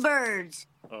funky-looking birds.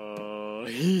 Oh,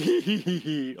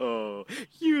 oh,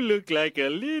 you look like a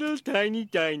little tiny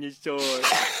dinosaur.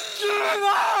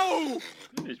 No!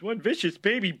 There's one vicious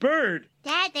baby bird.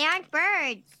 Dad, they aren't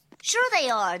birds. Sure they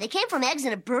are. They came from eggs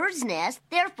in a bird's nest.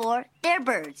 Therefore, they're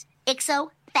birds.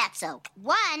 Ixo, fatso.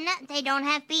 1, they don't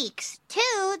have beaks.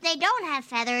 2, they don't have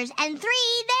feathers. And 3,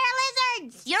 they're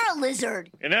lizards. You're a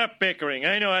lizard. Enough bickering.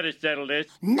 I know how to settle this.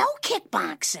 No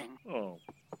kickboxing. Oh.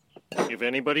 If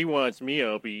anybody wants me,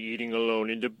 I'll be eating alone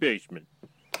in the basement.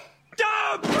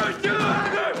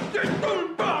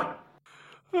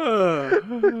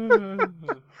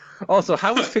 Also,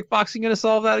 how is kickboxing going to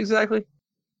solve that exactly?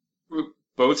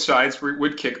 Both sides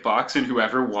would kickbox, and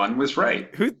whoever won was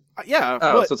right. Yeah.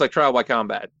 Oh, so it's like trial by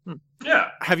combat.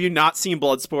 Yeah. Have you not seen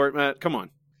Bloodsport, Matt? Come on.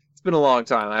 It's been a long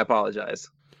time. I apologize.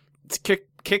 It's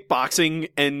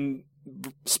kickboxing and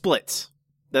splits.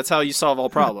 That's how you solve all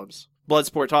problems.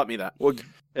 Bloodsport taught me that. Well,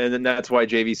 and then that's why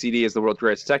JVCD is the world's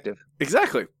greatest detective.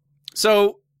 Exactly.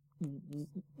 So,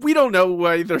 we don't know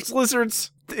why there's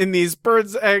lizards in these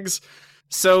birds' eggs,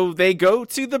 so they go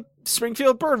to the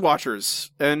Springfield bird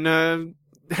watchers and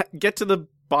get to the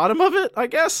bottom of it, I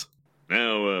guess?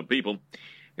 Now, people,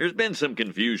 there's been some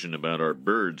confusion about our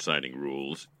bird sighting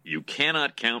rules. You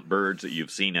cannot count birds that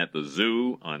you've seen at the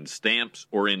zoo, on stamps,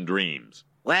 or in dreams.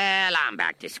 Well, I'm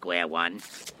back to square one.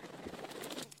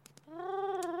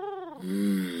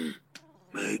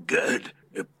 My God,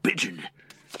 a pigeon.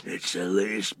 That's the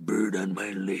last bird on my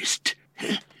list.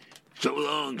 So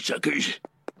long, suckers.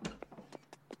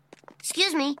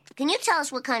 Excuse me, can you tell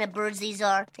us what kind of birds these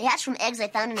are? They hatched from eggs I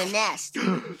found in a nest.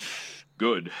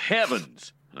 Good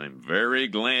heavens! I'm very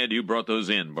glad you brought those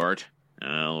in, Bart.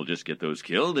 I'll just get those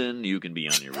killed and you can be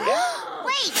on your way.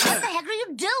 Wait, what the heck are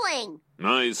you doing?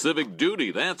 My civic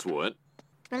duty, that's what.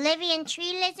 Bolivian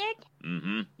tree lizard?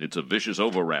 Mm-hmm. It's a vicious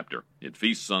oviraptor. It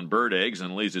feasts on bird eggs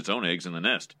and lays its own eggs in the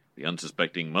nest. The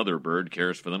unsuspecting mother bird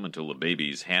cares for them until the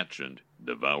babies hatch and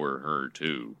devour her,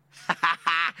 too.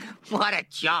 What a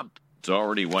chump. It's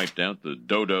already wiped out the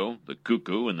dodo, the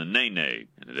cuckoo, and the nene,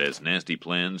 and it has nasty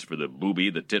plans for the booby,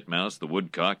 the titmouse, the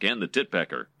woodcock, and the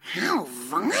titpecker. How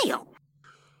vile.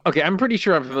 Okay, I'm pretty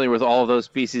sure I'm familiar with all of those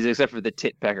species except for the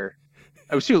titpecker.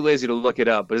 I was too lazy to look it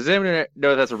up, but does anyone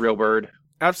know that's a real bird?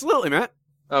 Absolutely, Matt.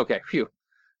 Okay, phew.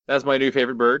 That's my new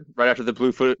favorite bird, right after the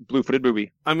blue-footed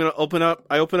booby. I'm going to open up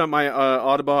my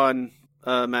Audubon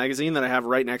magazine that I have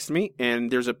right next to me,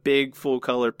 and there's a big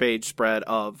full-color page spread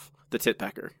of the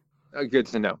titpecker. Good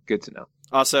to know. Good to know.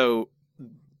 Also,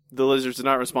 the lizards are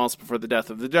not responsible for the death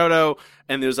of the dodo,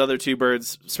 and those other two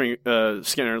birds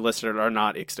Skinner listed are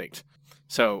not extinct.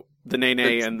 So the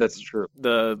nene that's true.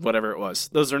 The whatever it was,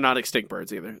 those are not extinct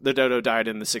birds either. The dodo died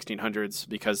in the 1600s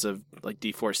because of like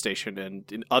deforestation and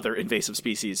in other invasive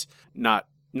species. Not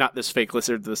this fake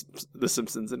lizard the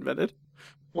Simpsons invented.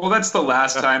 Well, that's the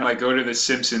last time I go to the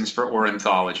Simpsons for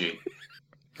ornithology.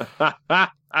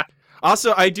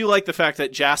 Also, I do like the fact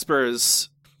that Jasper is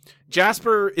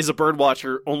a bird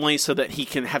watcher only so that he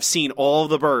can have seen all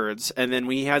the birds, and then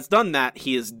when he has done that,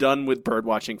 he is done with bird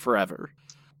watching forever.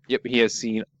 Yep, he has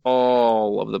seen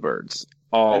all of the birds.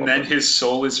 And then his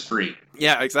soul is free.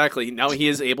 Yeah, exactly. Now he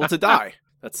is able to die.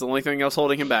 That's the only thing else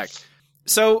holding him back.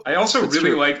 So I also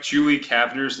really like Julie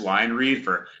Kavner's line read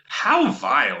for how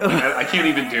vile. I can't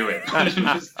even do it. She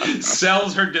just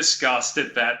sells her disgust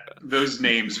at those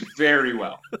names very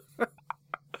well.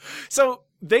 So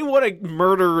they want to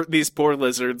murder these poor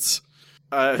lizards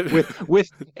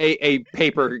with a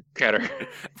paper cutter.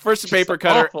 First a paper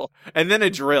cutter, awful. And then a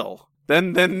drill.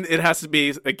 Then it has to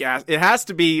be a gas. It has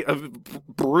to be a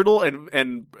brutal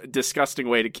and disgusting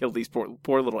way to kill these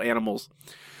poor little animals.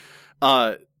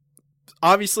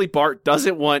 Obviously, Bart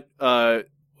doesn't want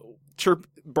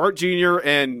Bart Jr.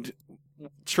 and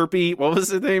Chirpy. What was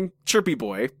his name? Chirpy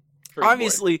Boy.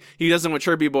 Obviously, he doesn't want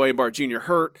Chirpy Boy and Bart Jr.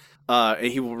 hurt, and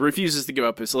he refuses to give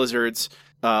up his lizards.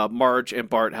 Marge and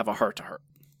Bart have a heart-to-heart.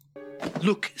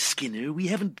 Look, Skinner, we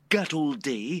haven't got all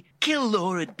day. Kill the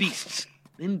horrid beasts,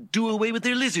 then do away with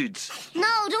their lizards. No,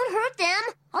 don't hurt them.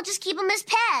 I'll just keep them as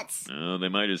pets. They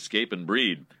might escape and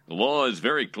breed. The law is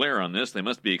very clear on this. They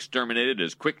must be exterminated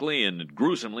as quickly and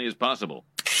gruesomely as possible.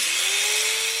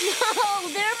 No,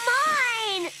 they're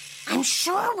mine. I'm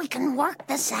sure we can work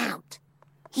this out.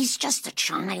 He's just a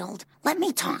child. Let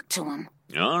me talk to him.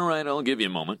 All right, I'll give you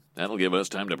a moment. That'll give us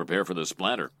time to prepare for the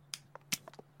splatter.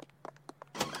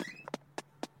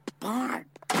 Bart,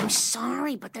 I'm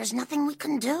sorry, but there's nothing we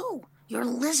can do. Your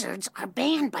lizards are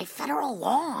banned by federal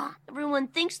law. Everyone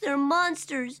thinks they're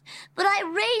monsters, but I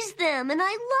raised them and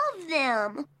I love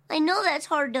them. I know that's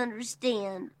hard to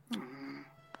understand.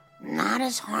 Not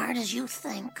as hard as you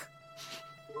think.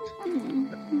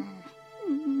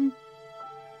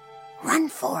 Run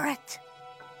for it.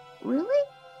 Really?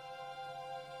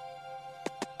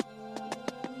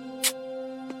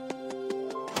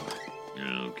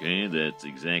 Okay, that's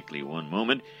exactly one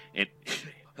moment. And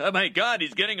oh my God,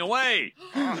 he's getting away!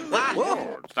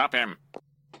 Stop him!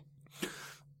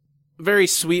 Very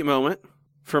sweet moment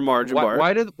for Marge and Bart.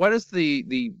 Why does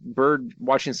the bird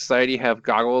watching society have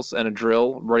goggles and a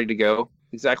drill ready to go?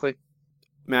 Exactly.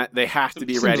 Matt, they have to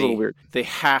be Seems ready. a little weird. They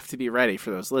have to be ready for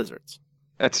those lizards.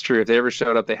 That's true. If they ever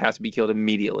showed up, they have to be killed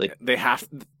immediately. They have.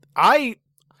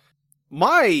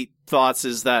 My thoughts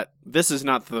is that this is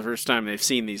not the first time they've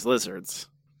seen these lizards.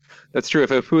 That's true. If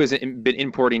who has been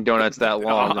importing donuts that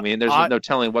long, I mean, there's no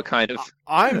telling what kind of.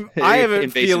 I have a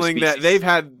feeling species.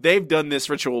 that they've done this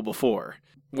ritual before,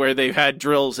 where they've had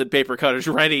drills and paper cutters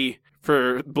ready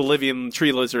for Bolivian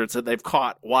tree lizards that they've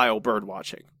caught while bird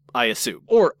watching. I assume,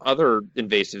 or other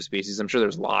invasive species. I'm sure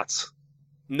there's lots.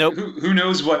 Nope. Who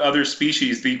knows what other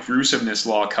species the gruesomeness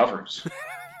law covers?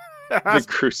 The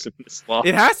gruesomeness law.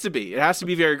 It has to be. It has to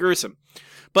be very gruesome.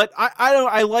 But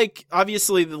I like,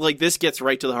 obviously, like, this gets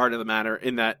right to the heart of the matter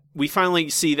in that we finally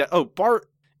see that, Bart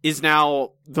is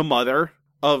now the mother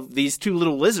of these two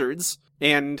little lizards,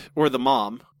 or the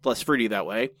mom, less fruity that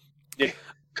way. Yeah.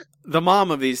 The mom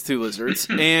of these two lizards,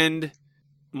 and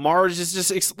Marge is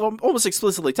just almost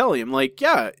explicitly telling him, like,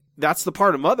 yeah, that's the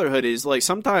part of motherhood is, like,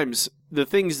 sometimes the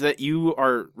things that you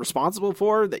are responsible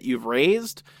for, that you've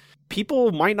raised,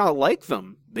 people might not like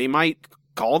them. They might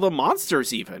call them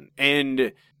monsters even,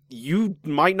 and you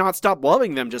might not stop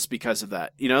loving them just because of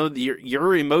that. You know,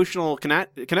 your emotional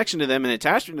connection to them and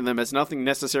attachment to them has nothing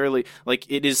necessarily, like,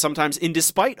 it is sometimes in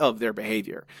despite of their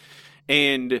behavior.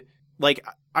 And, like,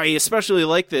 I especially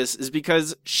like this is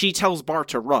because she tells Bart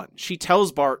to run. She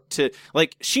tells Bart to,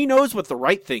 like, she knows what the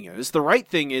right thing is. The right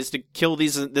thing is to kill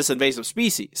this invasive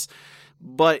species.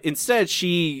 But instead,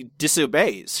 she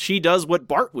disobeys. She does what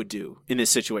Bart would do in this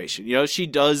situation. You know, she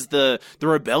does the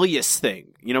rebellious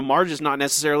thing. You know, Marge is not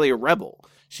necessarily a rebel.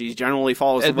 She generally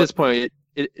follows... At this point,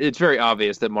 it's very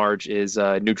obvious that Marge is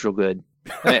neutral good.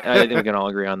 I think we can all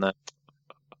agree on that.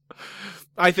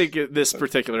 I think in this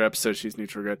particular episode, she's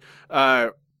neutral good. I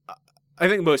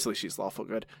think mostly she's lawful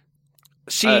good.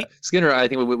 Skinner, I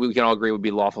think we can all agree would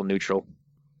be lawful neutral.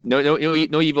 No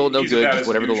evil, no good, just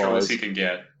whatever the law is. He can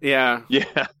get. Yeah.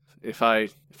 Yeah. If I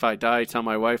die, tell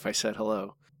my wife I said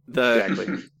hello.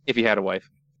 Exactly. If you had a wife.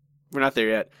 We're not there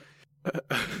yet.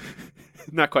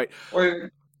 Not quite.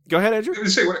 Well, go ahead, Andrew. I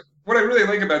was gonna say, what I really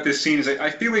like about this scene is I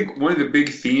feel like one of the big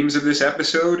themes of this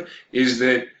episode is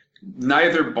that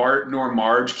neither Bart nor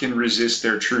Marge can resist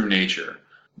their true nature.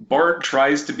 Bart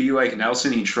tries to be like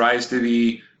Nelson. He tries to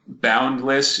be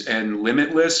boundless and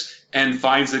limitless, and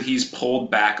finds that he's pulled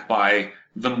back by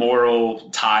the moral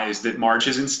ties that Marge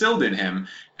has instilled in him.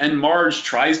 And Marge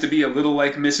tries to be a little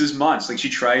like Mrs. Muntz. Like, she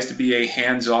tries to be a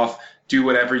hands-off,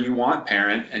 do-whatever-you-want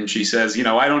parent. And she says, you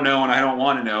know, I don't know and I don't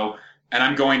want to know, and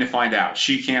I'm going to find out.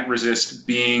 She can't resist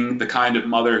being the kind of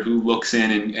mother who looks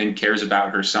in and cares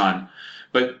about her son.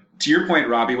 But to your point,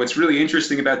 Robbie, what's really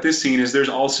interesting about this scene is there's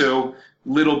also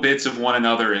little bits of one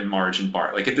another in Marge and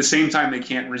Bart. Like, at the same time, they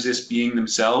can't resist being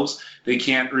themselves. They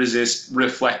can't resist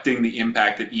reflecting the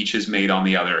impact that each has made on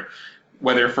the other.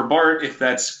 Whether for Bart, if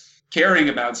that's caring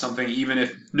about something, even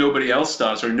if nobody else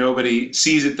does or nobody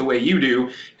sees it the way you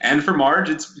do. And for Marge,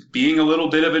 it's being a little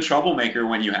bit of a troublemaker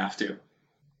when you have to.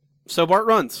 So Bart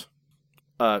runs.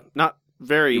 Not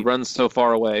very... He runs so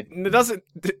far away. He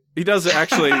doesn't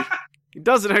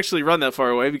actually run that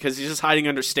far away because he's just hiding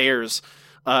under stairs.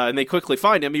 And they quickly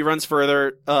find him. He runs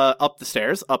further up the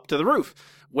stairs, up to the roof,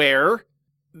 where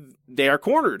they are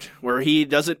cornered, where he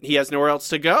has nowhere else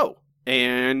to go,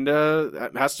 and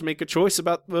has to make a choice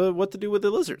about what to do with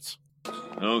the lizards.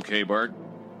 Okay, Bart.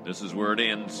 This is where it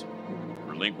ends.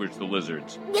 Relinquish the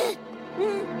lizards.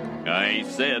 I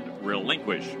said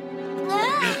relinquish.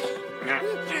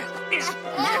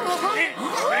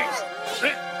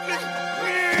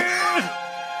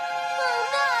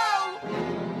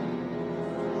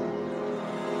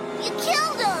 You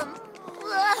killed him!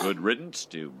 Good riddance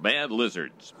to bad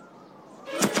lizards.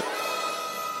 Hey!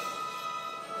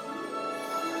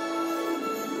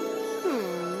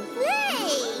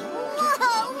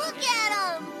 Whoa, look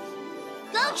at him!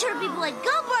 Go chirpy boy,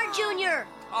 go Bart Jr.!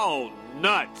 Oh,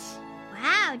 nuts!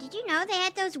 Wow, did you know they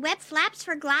had those web flaps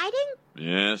for gliding?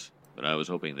 Yes, but I was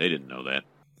hoping they didn't know that.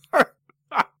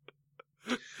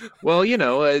 Well,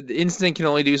 instinct can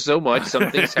only do so much.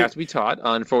 Some things have to be taught.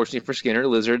 Unfortunately for Skinner,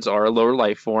 lizards are a lower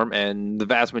life form, and the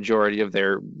vast majority of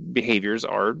their behaviors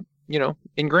are,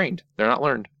 ingrained. They're not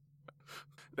learned.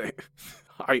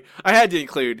 I had to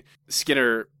include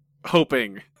Skinner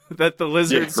hoping that the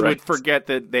lizards would forget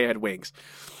that they had wings.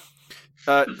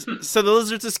 So the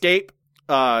lizards escape.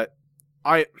 I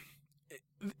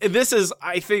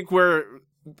think where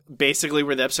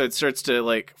the episode starts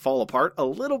to fall apart a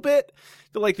little bit.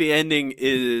 I feel like the ending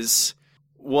is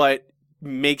what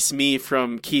makes me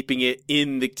from keeping it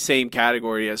in the same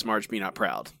category as Marge Be Not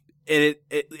Proud. And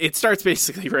it starts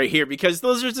basically right here because the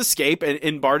lizards escape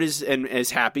and Bart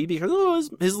is happy because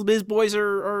his boys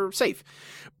are safe.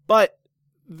 But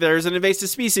there's an invasive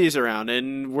species around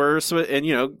and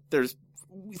there's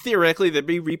theoretically there'd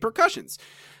be repercussions.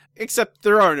 Except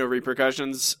there are no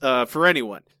repercussions for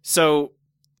anyone. So,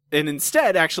 and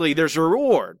instead, actually, there's a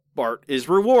reward. Bart is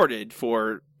rewarded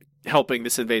for helping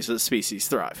this invasive species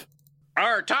thrive.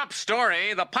 Our top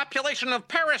story, the population of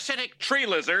parasitic tree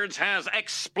lizards has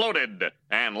exploded,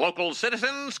 and local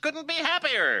citizens couldn't be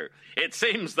happier. It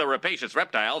seems the rapacious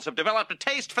reptiles have developed a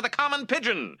taste for the common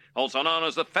pigeon, also known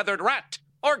as the feathered rat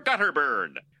or gutter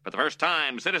bird. For the first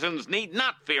time, citizens need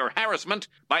not fear harassment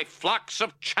by flocks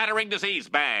of chattering disease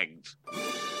bags.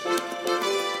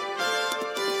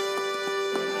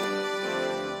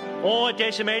 For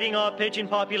decimating our pigeon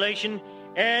population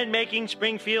and making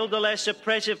Springfield a less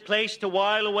oppressive place to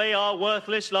while away our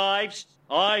worthless lives,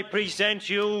 I present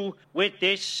you with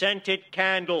this scented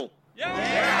candle.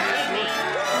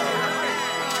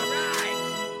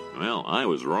 Well, I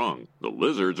was wrong. The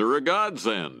lizards are a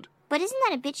godsend. But isn't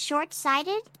that a bit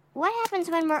short-sighted? What happens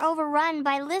when we're overrun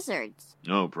by lizards?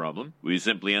 No problem. We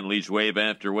simply unleash wave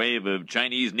after wave of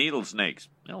Chinese needle snakes.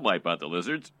 They'll wipe out the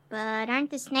lizards. But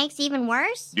aren't the snakes even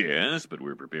worse? Yes, but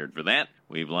we're prepared for that.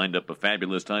 We've lined up a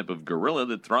fabulous type of gorilla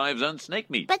that thrives on snake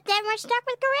meat. But then we're stuck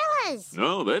with gorillas.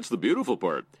 No, that's the beautiful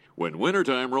part. When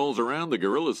wintertime rolls around, the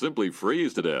gorillas simply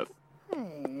freeze to death.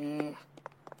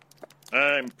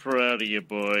 I'm proud of you,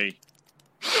 boy.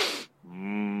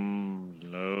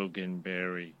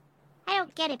 Loganberry. I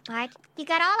don't get it, Bart. You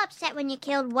got all upset when you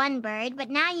killed one bird, but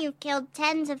now you've killed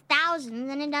tens of thousands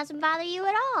and it doesn't bother you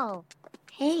at all.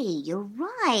 Hey, you're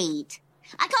right.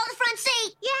 I called the front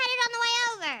seat. You had it on the way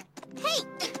over.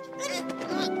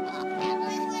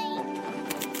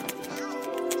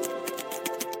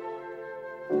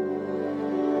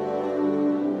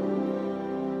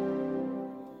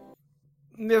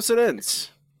 Hey! Yes, it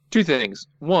ends. Two things.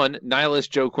 One,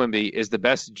 nihilist Joe Quimby is the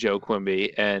best Joe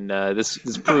Quimby, and this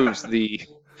proves the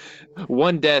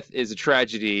one death is a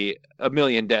tragedy, a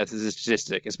million deaths is a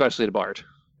statistic, especially to Bart.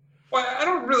 Well, I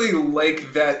don't really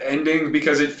like that ending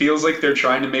because it feels like they're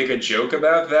trying to make a joke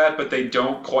about that, but they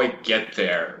don't quite get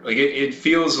there. Like it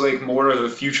feels like more of a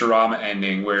Futurama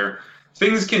ending where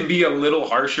things can be a little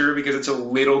harsher because it's a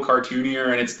little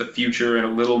cartoonier and it's the future and a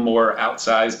little more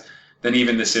outsized than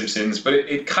even The Simpsons. But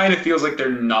it kind of feels like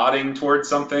they're nodding towards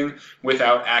something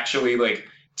without actually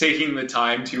taking the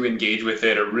time to engage with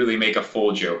it or really make a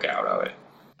full joke out of it.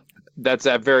 That's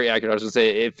very accurate. I was going to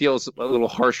say, it feels a little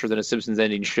harsher than a Simpsons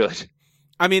ending should.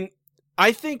 I mean,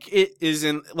 I think it is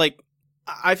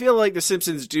I feel like The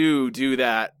Simpsons do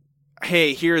that.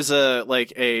 Hey, here's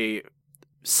a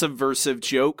subversive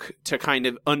joke to kind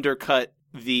of undercut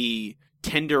the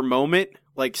tender moment.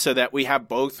 So that we have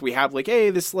both. We have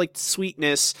hey, this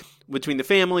sweetness between the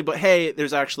family, but hey,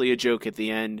 there's actually a joke at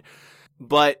the end.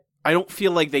 But I don't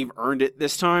feel like they've earned it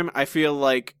this time. I feel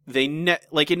like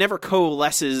it never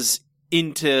coalesces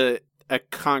into a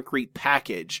concrete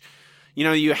package.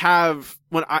 You have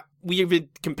we've been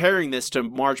comparing this to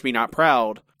Marge Be Not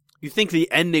Proud. You think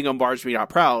the ending of Marge Be Not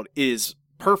Proud is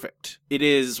perfect. It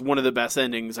is one of the best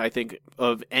endings I think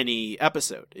of any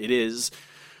episode. It is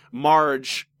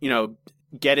Marge,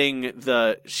 getting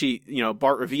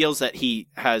Bart reveals that he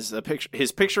has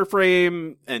his picture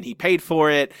frame and he paid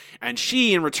for it, and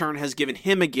she in return has given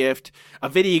him a gift, a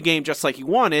video game just like he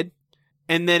wanted,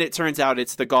 And then it turns out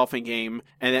it's the golfing game,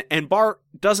 and Bart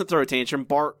doesn't throw a tantrum.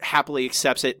 Bart happily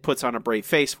accepts it, puts on a brave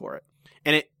face for it,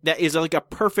 and that is like a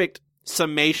perfect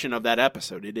summation of that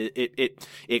episode.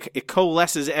 It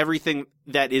coalesces everything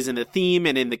that is in the theme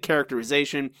and in the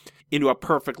characterization into a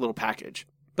perfect little package.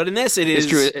 But in this, it's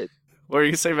true. What are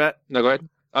you gonna say, Matt? No, go ahead.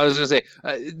 I was going to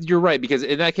say, you're right, because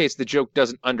in that case, the joke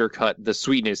doesn't undercut the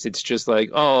sweetness. It's just like,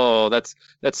 oh, that's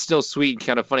still sweet and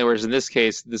kind of funny, whereas in this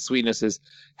case, the sweetness is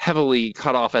heavily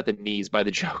cut off at the knees by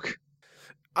the joke.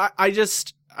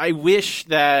 I wish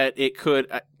that it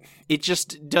could, it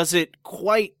just doesn't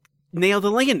quite nail the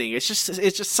landing. It's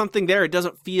just something there. It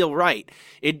doesn't feel right.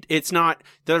 It's not,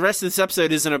 the rest of this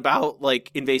episode isn't about like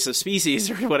invasive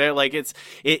species or whatever. Like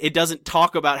it doesn't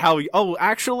talk about how,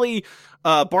 actually,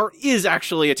 Bart is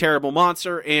actually a terrible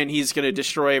monster, and he's going to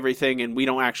destroy everything, and we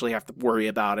don't actually have to worry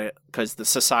about it because the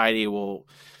society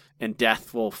and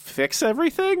death will fix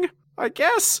everything. I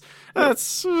guess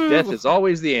that's death is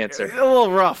always the answer. A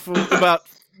little rough about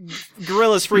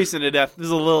gorillas freezing to death. This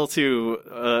is a little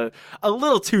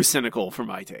too cynical for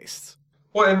my tastes.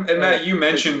 Well, and Matt, you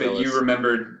mentioned that you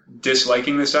remembered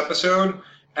disliking this episode.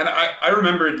 And I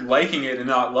remembered liking it and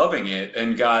not loving it,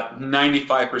 and got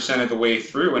 95% of the way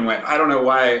through and went, I don't know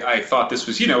why I thought this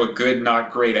was, a good,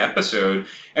 not great episode.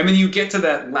 And then you get to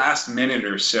that last minute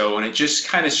or so, and it just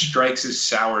kind of strikes a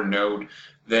sour note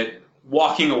that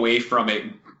walking away from it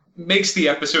makes the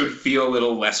episode feel a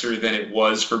little lesser than it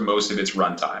was for most of its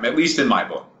runtime, at least in my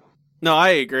book. No, I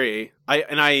agree.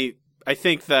 I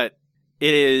think that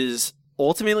it is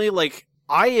ultimately like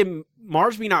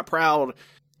Marge Be Not Proud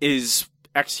is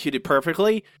executed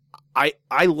perfectly. I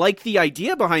like the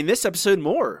idea behind this episode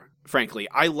more, frankly.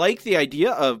 I like the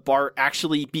idea of Bart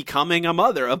actually becoming a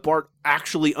mother, of Bart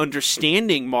actually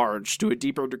understanding Marge to a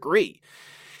deeper degree.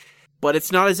 But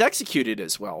it's not as executed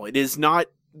as well. It is not,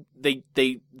 they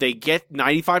get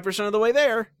 95% of the way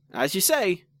there, as you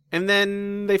say, and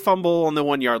then they fumble on the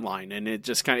 1 yard line, and it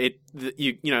just kind of,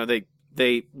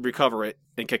 they recover it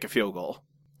and kick a field goal.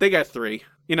 They got 3,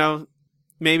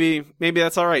 Maybe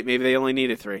that's all right. Maybe they only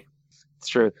needed 3. It's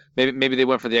true. Maybe they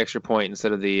went for the extra point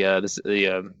instead of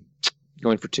the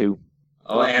going for 2.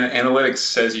 Oh, analytics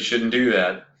says you shouldn't do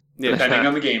that, depending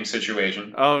on the game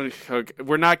situation. Oh, okay.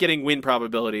 We're not getting win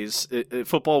probabilities,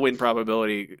 football win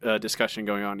probability discussion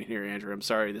going on here, Andrew. I'm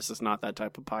sorry, this is not that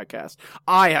type of podcast.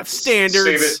 I have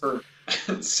standards.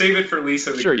 Save it for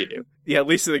Lisa. Sure, you do. Yeah,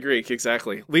 Lisa the Greek,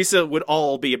 exactly. Lisa would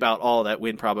all be about all that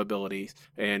win probability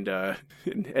and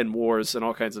wars and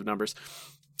all kinds of numbers.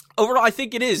 Overall, I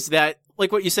think it is that,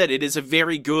 like what you said, it is a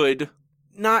very good,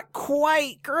 not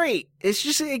quite great. It's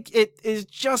just it is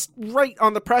just right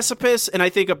on the precipice, and I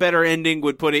think a better ending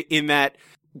would put it in that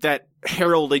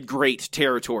heralded great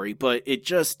territory, but it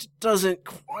just doesn't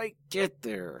quite get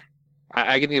there.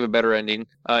 I can think of a better ending.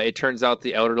 It turns out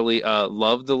the elderly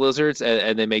love the lizards,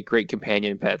 and they make great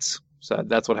companion pets. So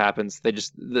that's what happens. The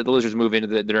lizards move into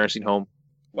the nursing home,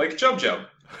 like Jub Jub.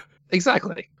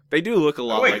 Exactly. They do look a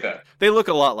lot like that. They look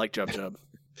a lot like Jub Jub.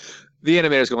 The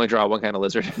animators can only draw one kind of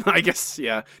lizard. I guess,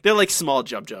 yeah. They're like small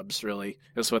Jub Jubs, really.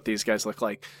 That's what these guys look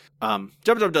like. Jub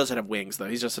Jub doesn't have wings, though.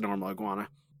 He's just a normal iguana.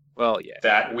 Well, yeah.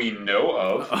 That we know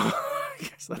of. I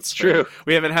guess that's true.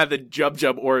 We haven't had the Jub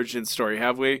Jub origin story,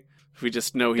 have we? We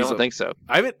just know he's. I don't think so.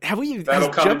 Have we? That'll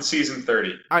come in season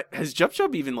 30. Has Jub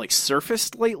Jub even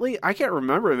surfaced lately? I can't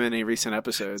remember him in any recent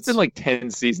episodes. It's been like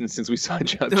 10 seasons since we saw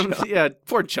Jub Jub. Yeah,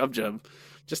 poor Jub Jub.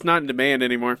 Just not in demand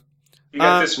anymore.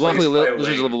 Luckily,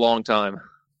 lizards live a long time.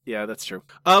 Yeah, that's true.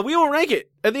 We will rank it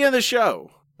at the end of the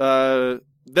show.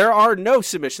 There are no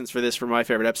submissions for this for my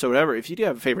favorite episode. However, if you do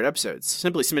have favorite episodes,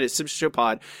 simply submit it to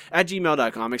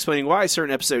simpsonshowpod@gmail.com explaining why a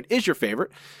certain episode is your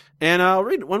favorite. And I'll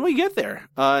read it when we get there.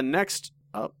 Next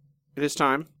up, it is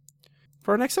time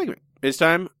for our next segment. It's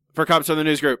time for comments on the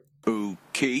news group.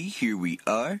 Okay, here we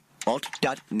are.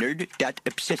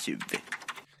 Alt.nerd.obsessive.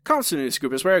 Comments on the news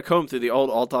group is where I comb through the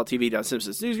old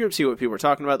alt.tv.simpsons news group, see what people were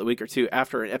talking about the week or two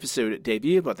after an episode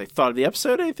debuted, what they thought of the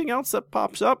episode, anything else that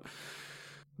pops up.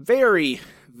 Very,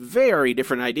 very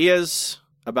different ideas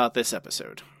about this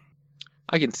episode.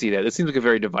 I can see that. It seems like a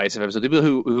very divisive episode. People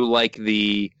who like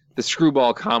the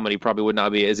screwball comedy probably would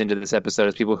not be as into this episode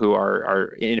as people who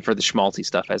are in for the schmaltzy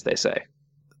stuff, as they say.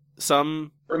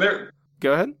 Some...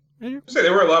 Go ahead.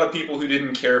 There were a lot of people who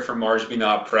didn't care for Marge Be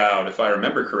Not Proud, if I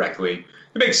remember correctly.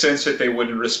 It makes sense that they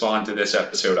wouldn't respond to this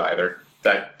episode either,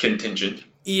 that contingent.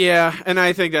 Yeah, and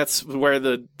I think that's where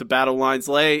the battle lines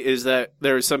lay, is that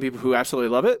there are some people who absolutely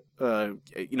love it,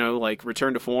 like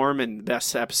Return to Form and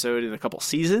best episode in a couple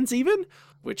seasons even,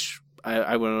 which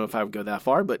I don't know if I would go that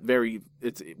far, but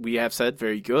we have said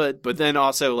very good. But then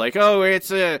also like, oh,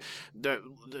 it's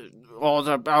all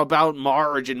about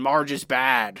Marge, and Marge is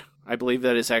bad. I believe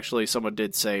that is actually someone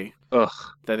did say that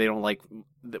they don't like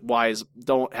Wise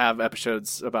don't have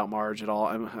episodes about Marge at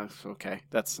all. Okay,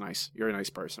 that's nice. You're a nice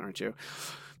person, aren't you?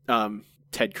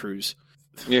 Ted Cruz.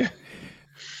 Yeah.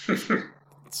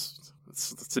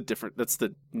 It's a different. That's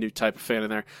the new type of fan in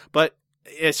there. But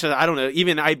it's I don't know.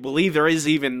 Even I believe there is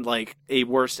even like a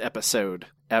worst episode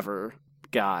ever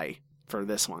guy for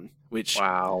this one. Which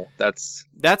wow, that's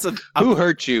a who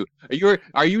hurt you?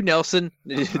 Are you Nelson?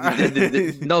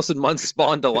 Nelson Muntz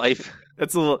spawned to life.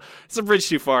 It's a bridge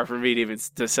too far for me to even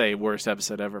to say worst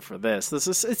episode ever for this.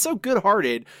 It's so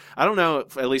good-hearted. I don't know,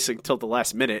 at least until the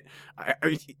last minute. I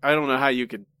don't know how you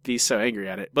could be so angry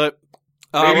at it, but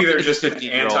maybe they're just an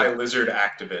anti-lizard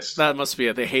activist. That must be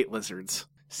it. They hate lizards.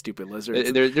 Stupid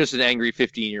lizards. They're just an angry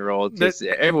 15-year-old.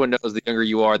 Everyone knows the younger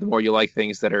you are, the more you like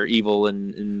things that are evil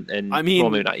and I mean, well,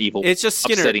 maybe not evil. It's just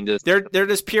Skinner. Upsetting to they're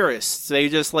just purists. They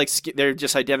just they're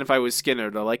just identify with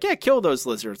Skinner. They're like, yeah, kill those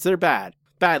lizards. They're bad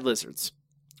lizards.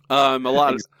 A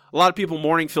lot of people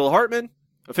mourning Phil Hartman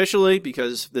officially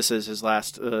because this is his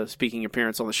last speaking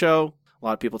appearance on the show. A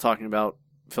lot of people talking about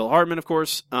Phil Hartman, of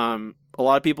course. A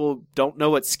lot of people don't know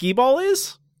what skee ball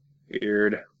is.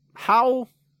 Weird.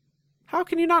 How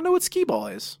can you not know what skee ball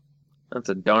is? That's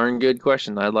a darn good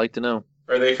question. I'd like to know.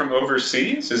 Are they from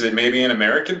overseas? Is it maybe an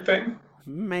American thing?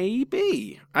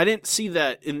 Maybe. I didn't see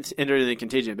that enter the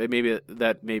contingent, but maybe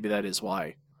that is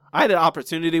why. I had an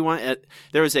opportunity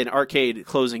there was an arcade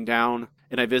closing down,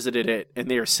 and I visited it, and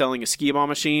they were selling a skee ball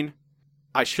machine.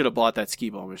 I should have bought that skee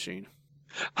ball machine.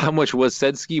 How much was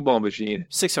said skee ball machine?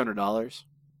 $600.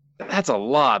 That's a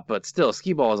lot, but still,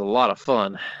 skee ball is a lot of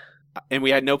fun. And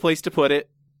we had no place to put it.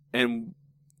 And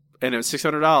it was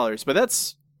 $600, but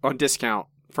that's on discount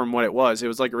from what it was. It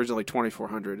was like originally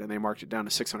 $2,400, and they marked it down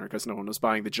to $600 because no one was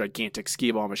buying the gigantic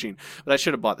skee ball machine. But I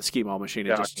should have bought the skee ball machine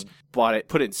and just bought it,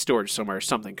 put it in storage somewhere or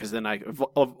something, because then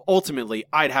ultimately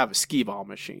I'd have a skee ball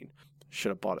machine.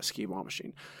 Should have bought a skee ball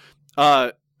machine.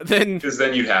 Because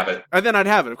then you'd have it. And then I'd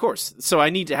have it, of course. So I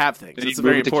need to have things. It's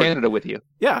very important. To Canada with you.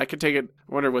 Yeah, I could take it.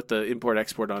 I wonder what the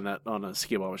import-export on a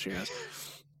skee ball machine is.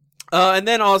 And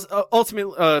then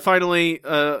ultimately, finally,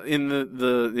 in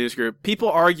the news group, people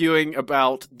arguing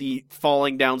about the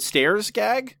falling downstairs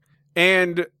gag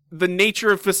and the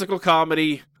nature of physical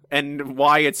comedy and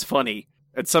why it's funny.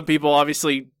 And some people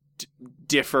obviously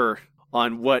differ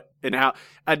on what and how.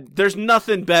 There's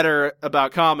nothing better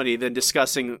about comedy than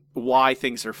discussing why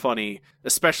things are funny,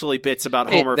 especially bits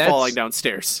about Homer falling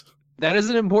downstairs. That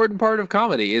is an important part of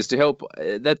comedy, is to help.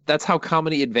 That's how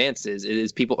comedy advances. It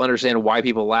is people understand why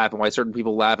people laugh and why certain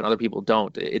people laugh and other people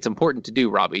don't. It's important to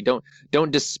do, Robbie.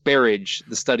 Don't disparage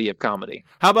the study of comedy.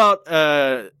 How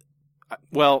about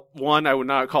one, I would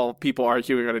not call people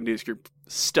arguing on a news group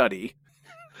study.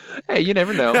 Hey, you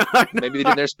never know. Maybe they did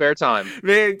in their spare time.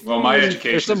 Well, my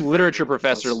education. There's some literature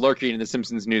professor lurking in the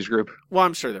Simpsons news group. Well,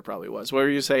 I'm sure there probably was. What were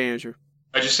you saying, Andrew?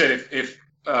 I just said if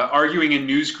arguing in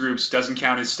news groups doesn't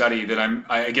count as study, then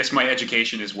I guess my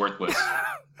education is worthless.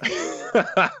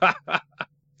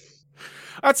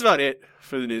 That's about it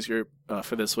for the news group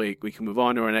for this week. We can move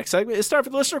on to our next segment. It's time for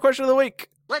the listener question of the week.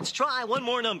 Let's try one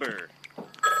more number.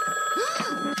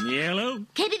 Yellow.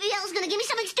 KBBL is going to give me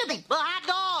something stupid. The hot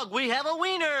dog. We have a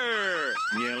wiener.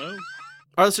 Yellow.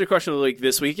 Our listener question of the week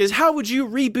this week is, how would you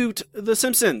reboot The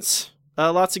Simpsons?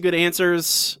 Lots of good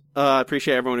answers.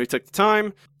 Appreciate everyone who took the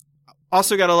time.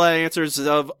 Also got a lot of answers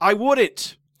of, I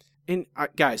wouldn't. And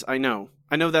guys, I know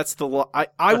that's the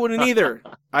I wouldn't either.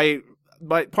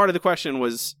 But part of the question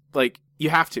was, like, you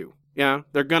have to. Yeah,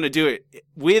 they're going to do it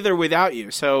with or without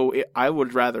you. So I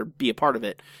would rather be a part of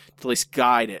it, to at least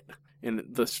guide it in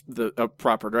the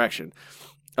proper direction.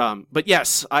 But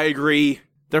yes, I agree.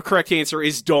 The correct answer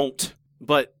is don't.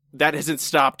 But that hasn't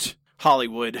stopped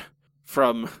Hollywood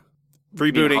from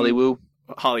rebooting.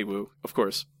 Hollywood, of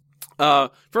course.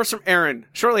 First from Aaron.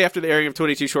 Shortly after the airing of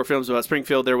 22 short films about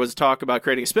Springfield, there was talk about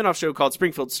creating a spin-off show called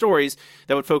Springfield Stories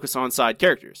that would focus on side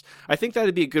characters. I think that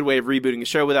would be a good way of rebooting a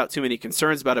show without too many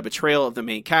concerns about a betrayal of the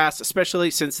main cast,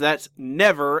 especially since that's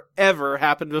never, ever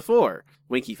happened before.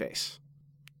 Winky face.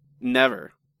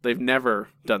 Never. They've never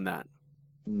done that.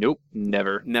 Nope,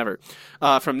 never.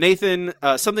 From Nathan,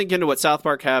 something akin to what South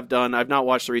Park have done. I've not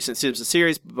watched the recent Simpsons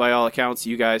series, but by all accounts,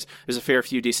 you guys, there's a fair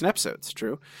few decent episodes.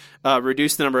 True.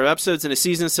 Reduce the number of episodes in a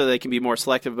season so they can be more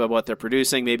selective about what they're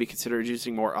producing. Maybe consider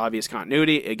introducing more obvious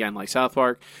continuity, again, like South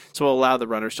Park. So we'll allow the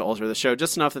runners to alter the show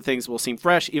just enough that things will seem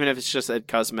fresh, even if it's just at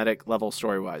cosmetic level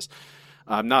story-wise.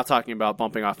 I'm not talking about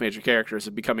bumping off major characters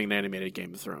and becoming an animated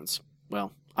Game of Thrones.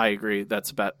 Well, I agree.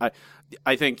 That's about.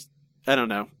 I think. I don't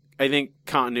know. I think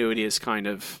continuity is kind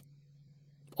of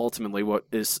ultimately what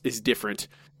is different.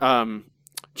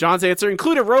 John's answer: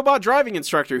 include a robot driving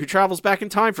instructor who travels back in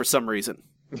time for some reason.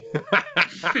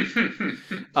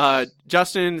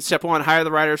 Justin, step 1, hire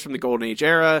the writers from the Golden Age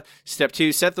era. Step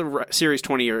 2, set the series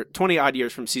 20 odd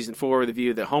years from season 4 with a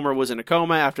view that Homer was in a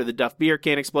coma after the Duff beer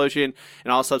can explosion,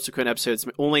 and all subsequent episodes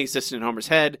only existed in Homer's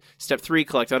head. Step 3,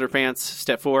 collect underpants.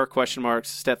 Step 4, question marks.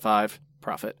 Step 5,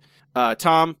 profit.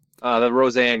 Tom, the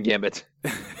Roseanne Gambit.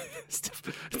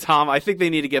 Tom, I think they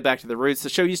need to get back to the roots. The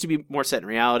show used to be more set in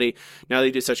reality. Now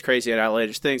they do such crazy and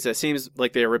outlandish things that it seems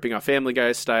like they are ripping off Family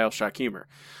Guy style shock humor.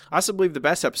 I also believe the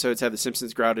best episodes have The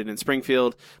Simpsons grounded in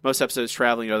Springfield. Most episodes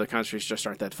traveling to other countries just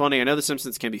aren't that funny. I know The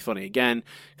Simpsons can be funny again,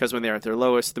 because when they are at their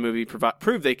lowest, the movie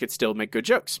proved they could still make good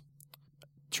jokes.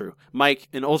 True. Mike,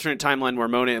 an alternate timeline where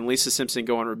Mona and Lisa Simpson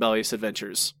go on rebellious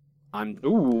adventures. I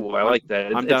like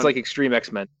that. It's like Extreme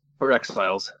X-Men or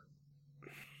X-Files.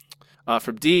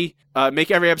 From D,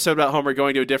 make every episode about Homer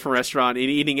going to a different restaurant and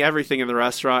eating everything in the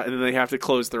restaurant, and then they have to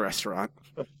close the restaurant.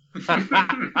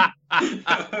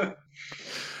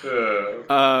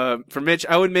 From Mitch,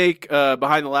 I would make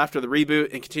Behind the Laughter the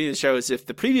reboot and continue the show as if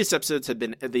the previous episodes had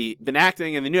been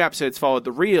acting, and the new episodes followed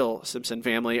the real Simpson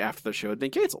family after the show had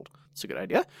been canceled. It's a good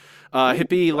idea.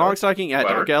 Hippie Longstocking at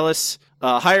Dark Ellis,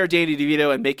 hire Danny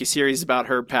DeVito and make a series about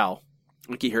Herb Powell,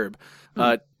 Monkey Herb.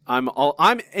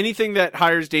 I'm anything that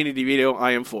hires Danny DeVito,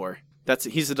 I am for.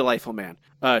 He's a delightful man.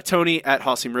 Tony at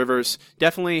Halsey Rivers,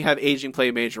 definitely have aging play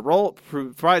a major role.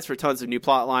 Provides for tons of new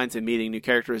plot lines and meeting new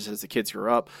characters as the kids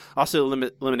grow up. Also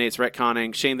eliminates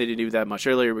retconning. Shame they didn't do that much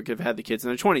earlier. We could have had the kids in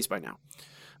their 20s by now.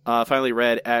 Finally,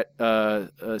 Red at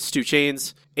Stu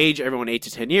Chains, age everyone 8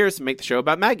 to 10 years and make the show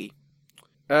about Maggie.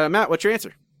 Matt, what's your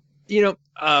answer?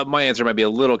 My answer might be a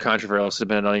little controversial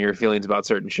depending on your feelings about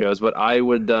certain shows, but I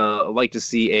would like to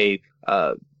see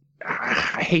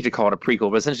I hate to call it a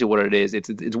prequel, but essentially what it is,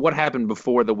 it's what happened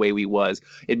before The Way We Was.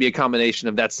 It'd be a combination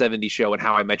of that 70s show and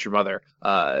How I Met Your Mother.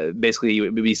 Basically, it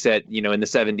would be set, in the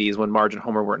 70s when Marge and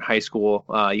Homer were in high school.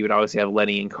 You would obviously have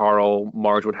Lenny and Carl.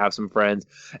 Marge would have some friends,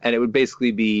 and it would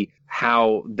basically be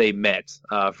how they met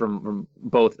from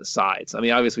both sides. I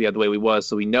mean, obviously we have The Way We Was,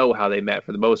 so we know how they met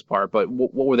for the most part, but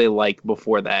what were they like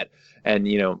before that? And,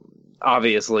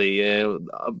 obviously,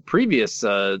 previous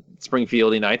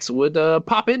Springfieldy nights would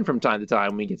pop in from time to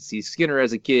time. We get to see Skinner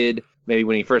as a kid, maybe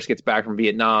when he first gets back from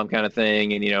Vietnam kind of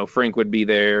thing, and, Frank would be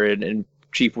there, and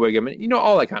Chief Wiggum, and,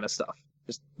 all that kind of stuff.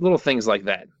 Just little things like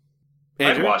that.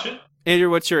 I'd watch it. Andrew,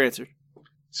 what's your answer?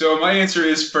 So my answer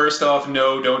is, first off,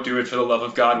 no, don't do it for the love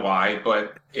of God. Why?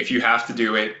 But if you have to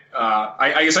do it,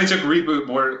 I guess I took reboot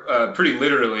more pretty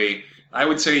literally. I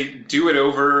would say do it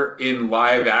over in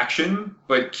live action,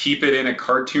 but keep it in a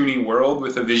cartoony world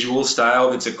with a visual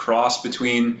style that's a cross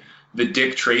between the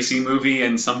Dick Tracy movie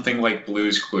and something like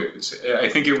Blue's Clues. I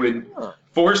think it would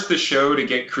force the show to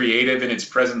get creative in its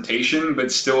presentation,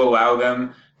 but still allow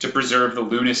them to preserve the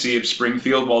lunacy of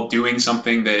Springfield while doing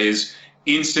something that is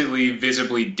instantly,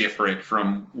 visibly different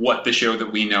from what the show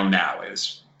that we know now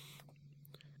is.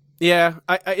 Yeah,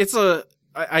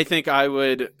 I think I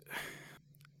would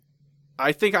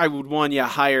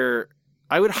hire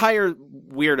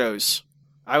weirdos.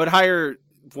 I would hire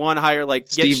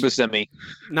Steve Buscemi.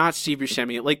 Not Steve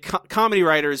Buscemi, like comedy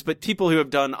writers, but people who have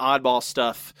done oddball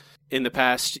stuff in the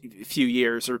past few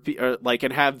years, or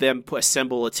and have them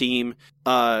assemble a team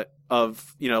of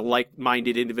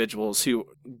like-minded individuals who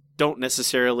don't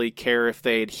necessarily care if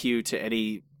they adhere to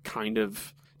any kind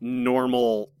of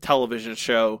normal television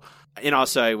show. And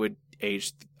also, I would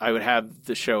have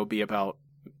the show be about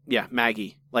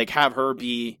Maggie. Like, have her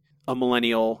be a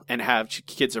millennial and have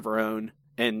kids of her own,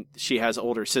 and she has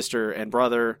older sister and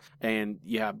brother, and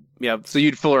you have. So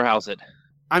you'd Fuller House it.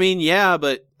 I mean, yeah,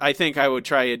 but I think I'd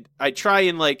try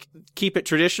and keep it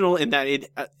traditional in that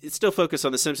it still focus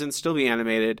on The Simpsons, still be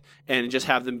animated, and just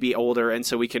have them be older, and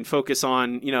so we can focus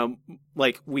on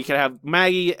we could have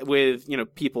Maggie with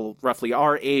people roughly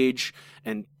our age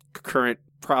and current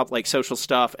social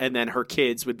stuff, and then her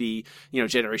kids would be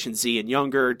Generation Z and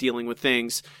younger, dealing with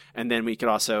things, and then we could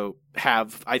also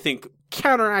have, I think,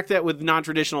 counteract that with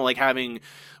non-traditional, like having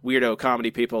weirdo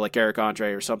comedy people like Eric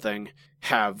Andre or something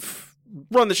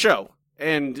run the show,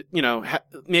 and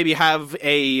maybe have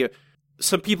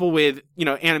some people with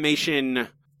animation,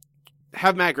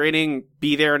 have Matt Groening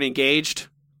be there and engaged,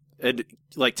 and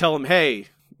tell him, hey,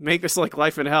 make this like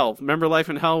Life in Hell. Remember Life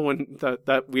in Hell, when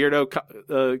that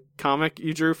weirdo comic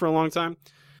you drew for a long time?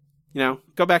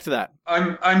 Go back to that.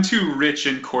 I'm too rich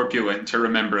and corpulent to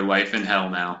remember Life in Hell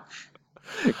now.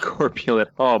 Corpulent.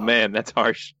 Oh man, that's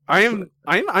harsh. I'm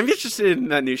interested in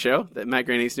that new show, that Matt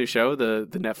Groening's new show, the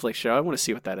Netflix show. I want to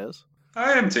see what that is.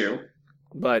 I am too.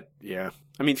 But yeah,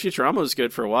 I mean, Futurama was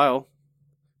good for a while.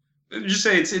 Just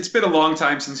say it's been a long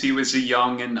time since he was a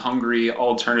young and hungry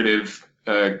alternative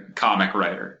comic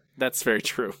writer. That's very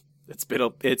true. It's been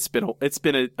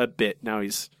a bit. Now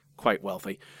he's quite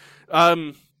wealthy.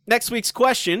 Next week's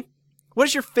question: what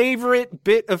is your favorite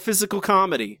bit of physical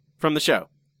comedy from the show?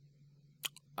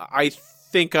 I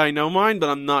think I know mine, but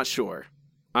I'm not sure.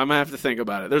 I'm gonna have to think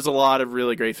about it. There's a lot of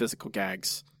really great physical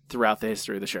gags throughout the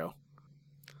history of the show.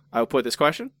 I will put this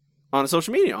question on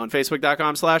social media, on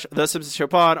Facebook.com/The Simpsons Show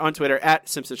Pod, on Twitter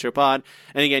 @Simpsons Show Pod,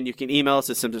 and again, you can email us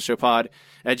at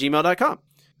simpsonsshowpod@gmail.com.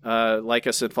 Like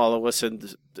us and follow us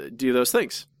and do those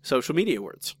things. Social media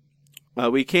words.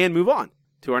 We can move on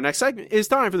to our next segment. It's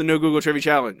time for the No Google Trivia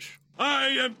Challenge. I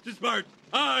am too smart.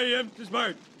 I am too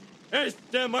smart.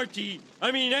 S-M-R-T.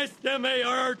 I mean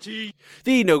S-M-A-R-R-T.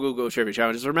 The No Google Trivia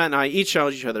Challenge is where Matt and I each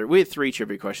challenge each other with 3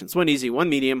 trivia questions. 1 easy, 1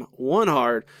 medium, 1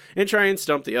 hard, and try and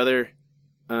stump the other.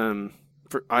 I'm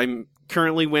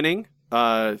currently winning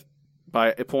by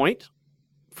a point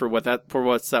for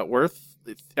what's that worth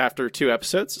after 2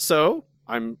 episodes. So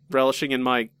I'm relishing in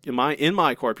my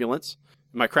corpulence,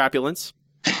 my crapulence.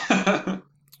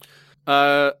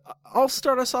 I'll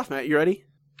start us off, Matt. You ready?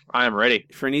 I am ready.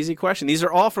 For an easy question. These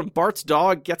are all from Bart's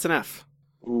Dog Gets an F.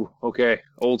 Ooh, okay.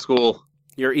 Old school.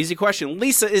 Your easy question.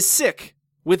 Lisa is sick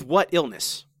with what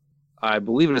illness? I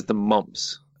believe it is the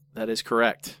mumps. That is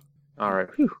correct. All right.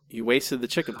 You wasted the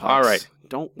chicken pox. All right.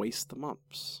 Don't waste the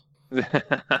mumps.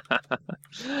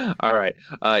 All right.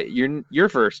 Your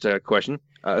first question.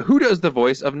 Who does the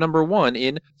voice of number 1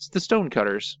 in The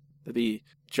Stonecutters? That'd be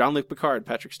Jean-Luc Picard,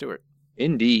 Patrick Stewart.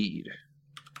 Indeed.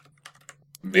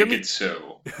 Make it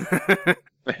so.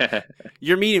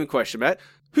 Your medium question, Matt.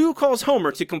 Who calls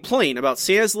Homer to complain about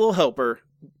Santa's little helper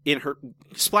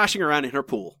splashing around in her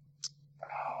pool?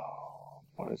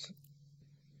 What is it?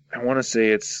 I want to say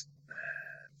it's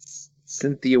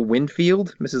Cynthia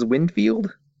Winfield, Mrs.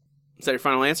 Winfield. Is that your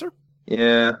final answer?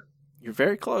 Yeah. You're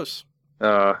very close.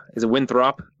 Is it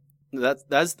Winthrop?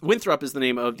 That's Winthrop is the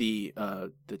name of the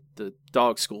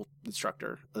dog school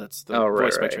instructor. That's the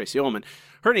voice by Tracy Ullman.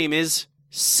 Her name is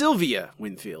Sylvia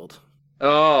Winfield.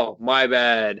 Oh, my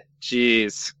bad.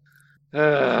 Jeez. I'm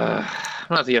going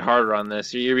to have to get harder on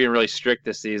this. You're being really strict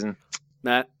this season.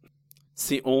 Matt, it's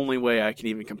the only way I can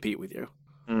even compete with you.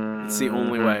 It's the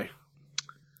only way.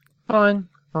 Fine.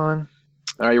 All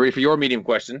right, you ready for your medium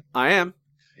question? I am.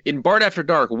 In Bart After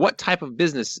Dark, what type of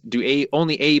business do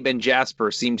only Abe and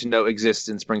Jasper seem to know exists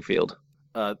in Springfield?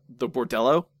 The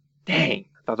bordello? Dang.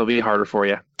 I thought that would be harder for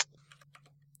you.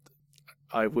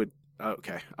 I would...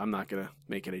 Okay, I'm not going to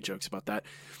make any jokes about that.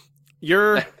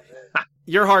 Your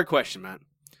hard question, Matt.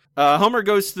 Homer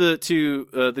goes to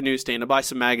the newsstand to buy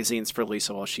some magazines for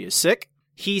Lisa while she is sick.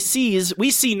 We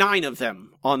see 9 of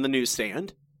them on the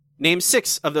newsstand. Name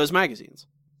 6 of those magazines.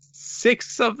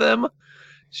 6 of them?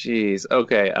 Jeez.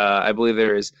 Okay. I believe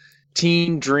there is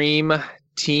Teen Dream,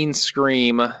 Teen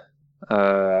Scream.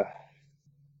 That's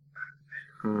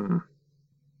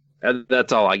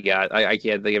all I got. I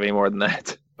can't think of any more than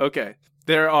that. Okay.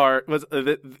 There are,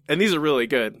 and these are really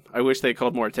good. I wish they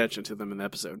called more attention to them in the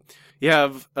episode. You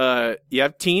have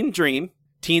Teen Dream,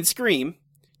 Teen Scream,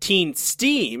 Teen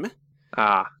Steam,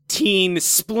 Teen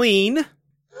Spleen,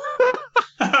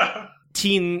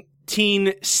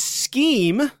 Teen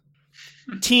Scheme,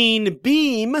 Teen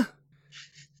Beam,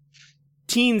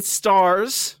 Teen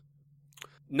Stars,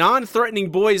 Non-Threatening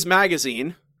Boys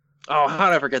Magazine. Oh, how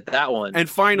did I forget that one? And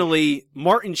finally,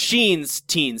 Martin Sheen's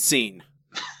Teen Scene.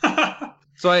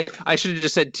 So I should have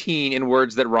just said teen in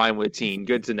words that rhyme with teen.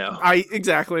 Good to know.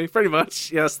 Exactly, pretty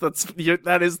much. Yes,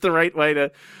 that is the right way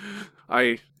to.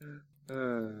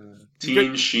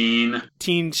 Teen Sheen.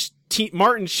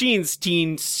 Martin Sheen's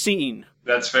Teen Scene.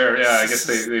 That's fair. Yeah, I guess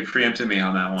they preempted me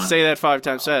on that one. Say that 5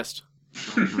 times fast.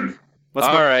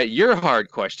 All right, your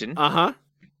hard question. Uh-huh.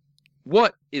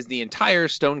 What is the entire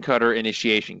Stonecutter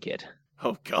initiation kit?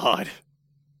 Oh, God.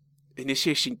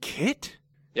 Initiation kit?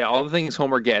 Yeah, all the things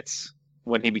Homer gets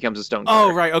when he becomes a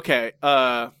Stonecutter. Oh, right, okay.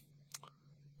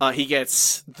 He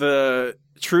gets the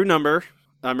true number,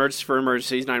 emergency for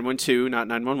emergencies, 912, not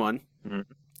 911. Mm-hmm.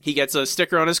 He gets a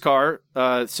sticker on his car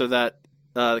so that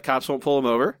the cops won't pull him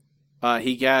over.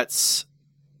 He gets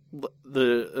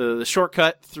the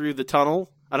shortcut through the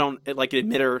tunnel. Like an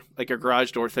emitter, like a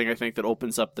garage door thing, I think, that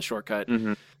opens up the shortcut.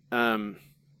 Mm-hmm.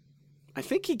 I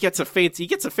think he gets a fancy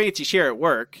chair at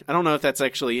work. I don't know if that's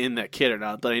actually in that kit or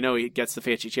not, but I know he gets the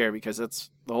fancy chair because that's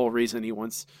the whole reason he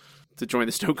wants to join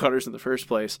the Stonecutters in the first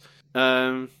place.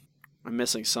 I'm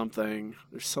missing something.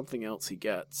 There's something else he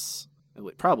gets.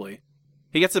 Probably.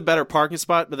 He gets a better parking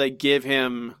spot, but they give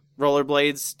him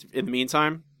rollerblades in the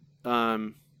meantime.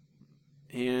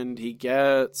 And he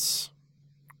gets...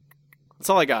 That's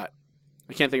all I got.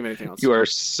 I can't think of anything else. You are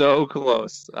so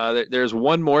close. There's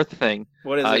one more thing.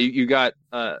 What is it? You got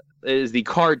is the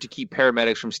card to keep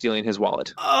paramedics from stealing his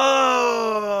wallet.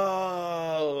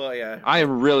 Oh, yeah. I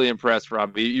am really impressed,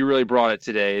 Robbie. You really brought it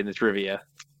today in the trivia.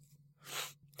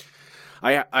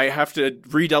 I have to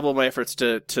redouble my efforts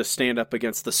to stand up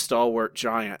against the stalwart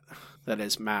giant that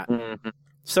is Matt. Mm-hmm.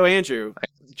 So, Andrew,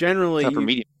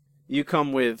 generally you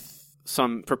come with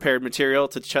some prepared material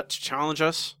to challenge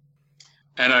us.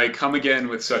 And I come again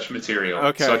with such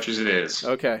material, such as it is.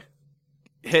 Okay.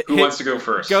 Who wants to go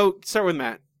first? Go, start with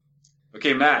Matt.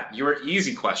 Okay, Matt, your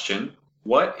easy question.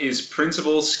 What is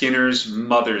Principal Skinner's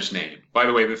mother's name? By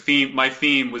the way, my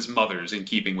theme was mothers in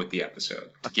keeping with the episode,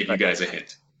 to give you guys a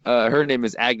hint. Her name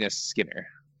is Agnes Skinner.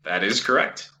 That is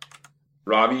correct.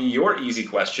 Robbie, your easy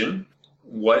question.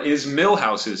 What is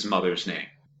Milhouse's mother's name?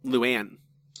 Luann.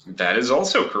 That is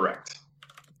also correct.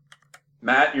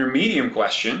 Matt, your medium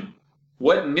question.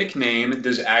 What nickname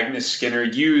does Agnes Skinner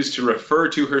use to refer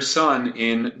to her son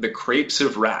in The Crepes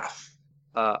of Wrath?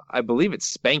 I believe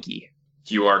it's Spanky.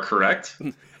 You are correct.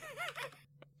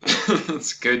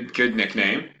 It's good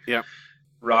nickname. Yeah.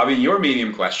 Robbie, your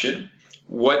medium question.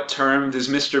 What term does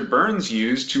Mr. Burns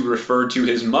use to refer to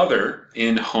his mother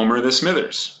in Homer the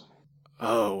Smithers?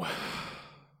 Oh.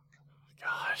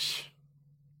 Gosh.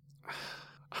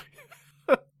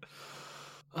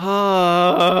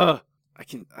 I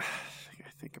can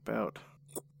think about...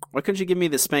 Why couldn't you give me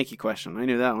the Spanky question? I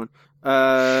knew that one.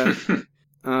 I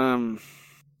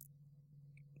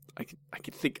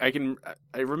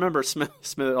remember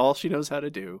Smith. All she knows how to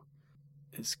do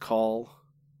is call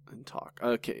and talk.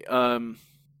 Okay. I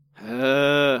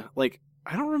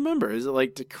don't remember. Is it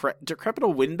like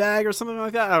decrepit windbag or something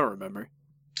like that? I don't remember.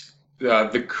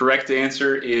 The correct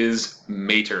answer is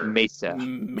mater. Mesa.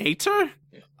 Mater?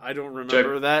 I don't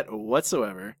remember that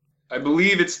whatsoever. I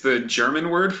believe it's the German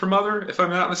word for mother, if I'm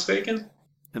not mistaken.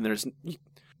 And there's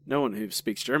no one who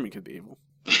speaks German could be evil.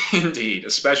 Indeed,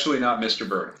 especially not Mr.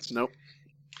 Burns. Nope.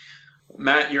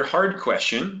 Matt, your hard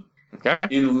question. Okay.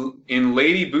 In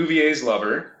Lady Bouvier's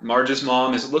Lover, Marge's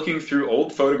mom is looking through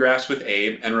old photographs with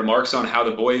Abe and remarks on how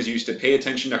the boys used to pay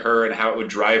attention to her and how it would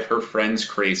drive her friends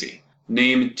crazy.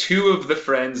 Name two of the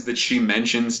friends that she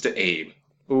mentions to Abe.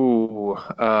 Ooh,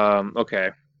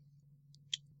 okay.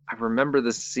 I remember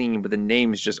the scene, but the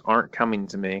names just aren't coming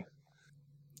to me.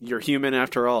 You're human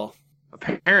after all.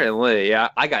 Apparently, yeah.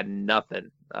 I got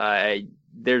nothing.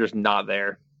 They're just not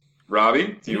there.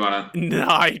 Robbie, do you want to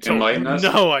enlighten us?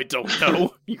 No, I don't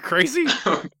know. You crazy?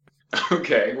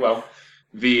 Okay, well,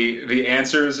 the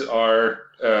answers are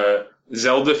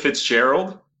Zelda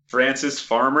Fitzgerald, Frances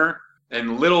Farmer,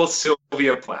 and little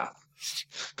Sylvia Plath.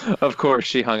 Of course,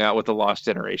 she hung out with the Lost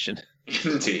Generation.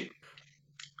 Indeed.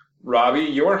 Robbie,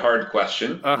 your hard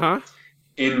question. Uh-huh.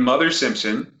 In Mother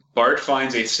Simpson, Bart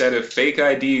finds a set of fake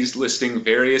IDs listing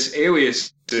various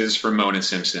aliases for Mona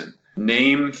Simpson.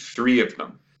 Name three of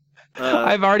them.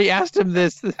 I've already asked him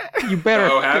this. You better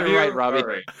have you? Right, Robbie. All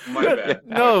right. My bad.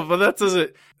 No, but that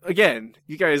doesn't... Again,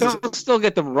 you guys... You'll still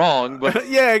get them wrong, but...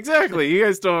 Yeah, exactly. You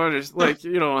guys don't understand. Like,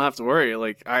 you don't have to worry.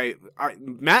 Like,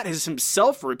 Matt has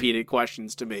himself repeated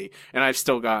questions to me, and I've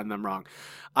still gotten them wrong.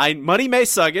 Money May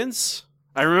Suggins...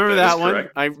 I remember that one.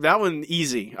 Correct. That one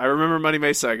easy. I remember Money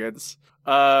May Suggins.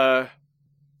 Mona,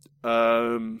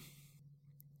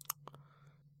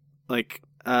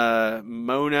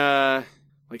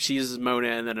 like she uses Mona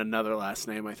and then another last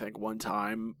name, I think, one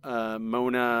time.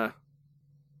 Mona,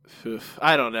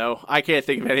 I don't know. I can't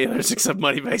think of any others except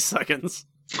Money May Suggins.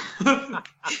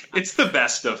 It's the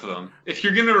best of them. If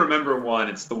you're going to remember one,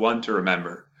 it's the one to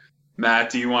remember. Matt,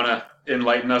 do you want to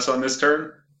enlighten us on this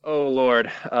turn? Oh,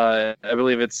 Lord. I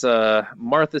believe it's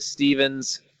Martha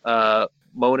Stevens, not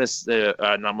Mona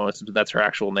Simpson, that's her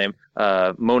actual name.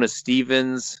 Mona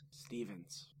Stevens.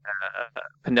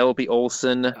 Penelope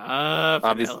Olsen.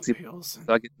 Obviously, Penelope Olsen.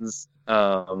 Suggins.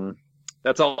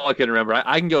 That's all I can remember.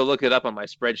 I can go look it up on my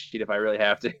spreadsheet if I really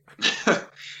have to.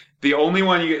 The only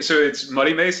one you get, so it's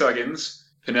Money May Suggins,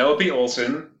 Penelope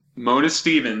Olsen, Mona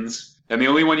Stevens, and the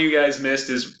only one you guys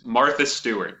missed is Martha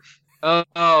Stewart. Oh,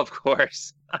 of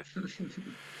course.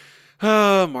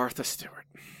 Martha Stewart.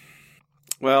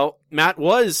 Well, Matt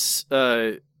was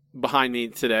behind me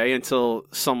today until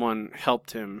someone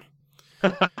helped him.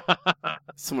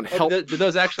 Someone helped. Did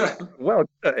those actually? Well,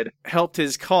 good. Helped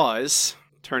his cause,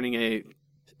 turning a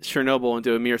Chernobyl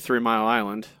into a mere 3 Mile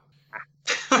Island.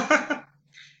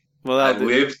 Well, I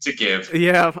live to give.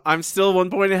 Yeah, I'm still 1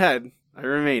 point ahead. I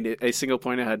remain a single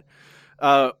point ahead.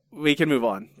 We can move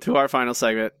on to our final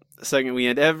segment. The segment we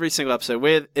end every single episode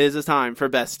with is a time for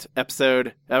best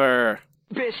episode ever.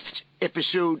 Best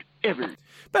episode ever.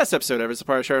 Best episode ever is a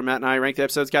part of the show where Matt and I rank the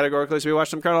episodes categorically as we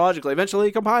watch them chronologically,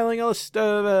 eventually compiling a list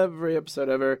of every episode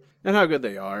ever and how good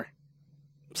they are.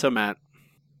 So, Matt,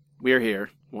 we are here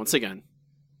once again.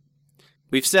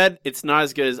 We've said it's not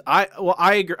as good as I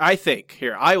agree. I think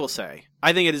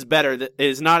it is better. That it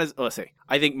is not as. Let's say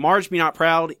I think Marge Be Not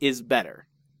Proud is better.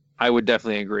 I would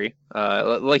definitely agree.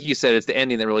 Like you said, it's the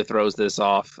ending that really throws this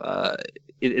off.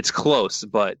 It's close,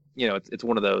 but it's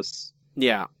one of those.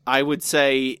 Yeah, I would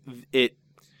say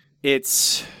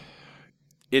it's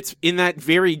in that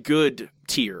very good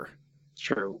tier.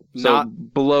 True.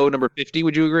 Not below number 50.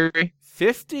 Would you agree?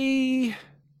 50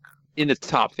 in the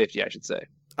top 50, I should say.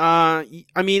 I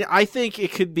mean, I think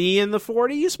it could be in the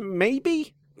 40s,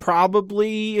 maybe,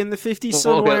 probably in the 50s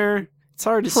somewhere. Okay. It's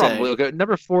hard to say. Okay.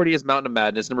 Number 40 is Mountain of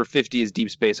Madness. Number 50 is Deep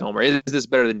Space Homer. Is this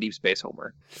better than Deep Space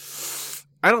Homer?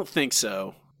 I don't think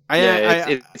so.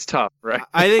 It's tough, right?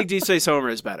 I think Deep Space Homer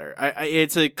is better.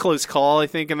 It's a close call, I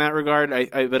think, in that regard.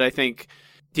 But I think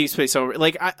Deep Space Homer,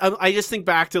 like I just think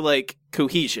back to like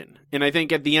cohesion, and I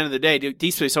think at the end of the day,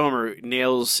 Deep Space Homer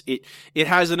nails it. It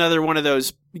has another one of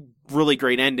those really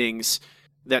great endings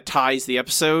that ties the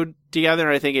episode together,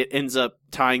 and I think it ends up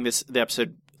tying the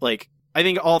episode. Like, I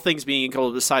think all things being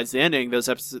equal, besides the ending,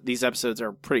 these episodes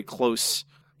are pretty close,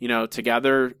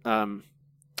 together.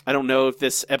 I don't know if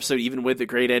this episode, even with the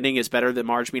great ending, is better than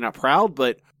Marge Be Not Proud,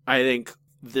 but I think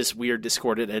this weird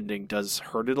discordant ending does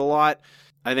hurt it a lot.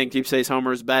 I think Deep Space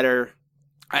Homer is better.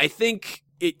 I think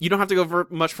you don't have to go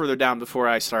much further down before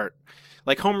I start.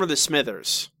 Like Homer the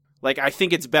Smithers. Like, I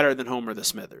think it's better than Homer the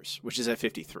Smithers, which is at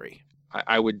 53.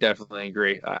 I would definitely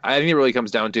agree. I think it really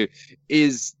comes down to,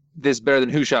 is this better than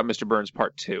Who Shot Mr. Burns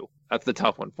Part 2? That's the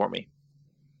tough one for me.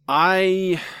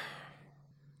 I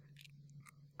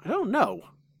don't know.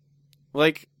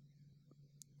 Like,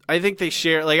 I think they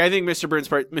share. Like, I think Who Shot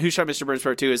Mr. Burns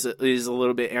Part 2 is a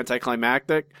little bit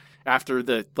anticlimactic after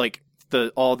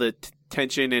all the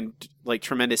tension and like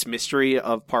tremendous mystery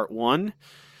of Part 1.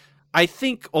 I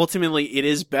think ultimately it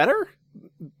is better,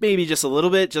 maybe just a little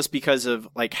bit, just because of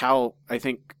like how I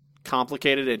think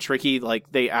complicated and tricky like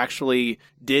they actually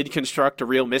did construct a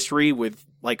real mystery with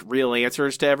like real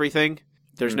answers to everything.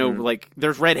 There's no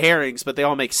there's red herrings, but they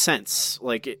all make sense.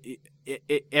 Like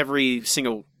every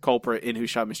single culprit in Who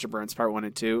Shot Mr. Burns Part 1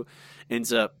 and 2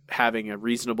 ends up having a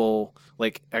reasonable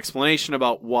like explanation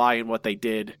about why and what they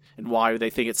did and why they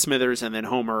think it's Smithers and then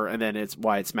Homer and then it's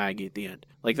why it's Maggie at the end.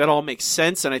 Like, that all makes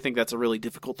sense, and I think that's a really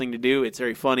difficult thing to do. It's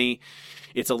very funny.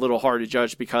 It's a little hard to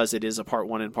judge because it is a Part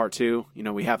 1 and Part 2.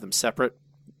 We have them separate.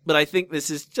 But I think this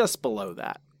is just below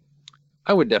that.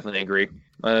 I would definitely agree.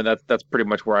 That's pretty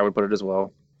much where I would put it as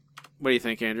well. What do you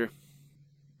think, Andrew?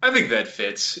 I think that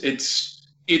fits.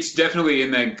 It's definitely in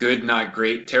that good, not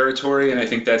great territory, and I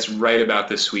think that's right about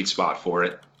the sweet spot for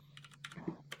it.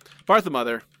 Bart the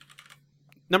Mother,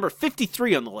 number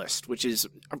 53 on the list, which is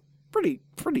a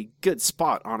pretty good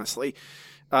spot, honestly.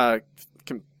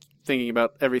 Thinking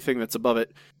about everything that's above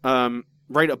it.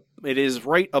 It is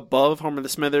right above Homer the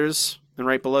Smithers and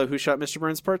right below Who Shot Mr.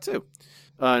 Burns Part 2.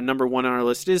 Number 1 on our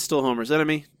list is still Homer's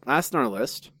Enemy. Last on our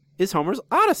list is Homer's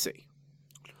Odyssey.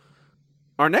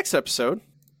 Our next episode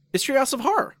is Treehouse of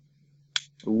Horror.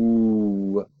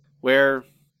 Ooh. Where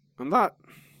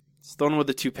it's the one with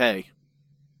the toupee.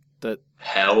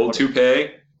 Hell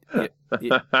toupee?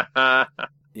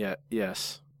 Yeah,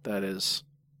 yes, that is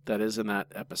in that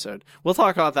episode. We'll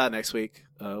talk about that next week.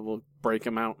 We'll break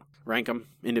them out, rank them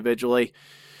individually.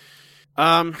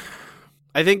 I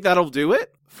think that'll do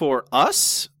it for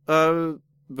us.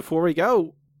 Before we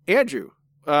go, Andrew,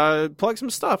 plug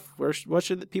some stuff. What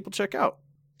should people check out?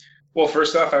 Well,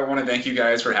 first off, I want to thank you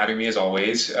guys for having me as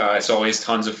always. It's always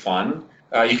tons of fun.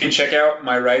 You can check out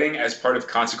my writing as part of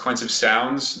Consequence of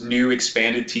Sound's new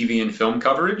expanded TV and film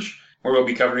coverage, where we'll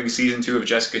be covering Season 2 of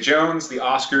Jessica Jones, the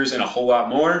Oscars, and a whole lot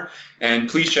more. And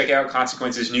please check out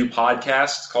Consequence's new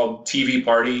podcast called TV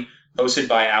Party, hosted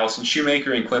by Allison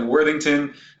Shoemaker and Clint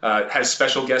Worthington. It has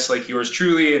special guests like yours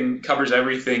truly and covers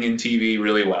everything in TV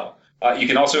really well. You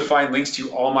can also find links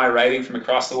to all my writing from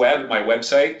across the web at my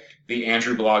website,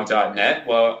 theandrewblog.net.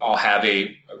 Well, I'll have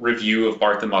a review of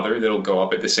Bart the Mother that'll go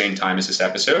up at the same time as this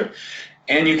episode.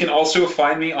 And you can also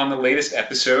find me on the latest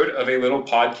episode of a little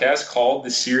podcast called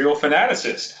The Serial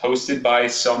Fanaticist, hosted by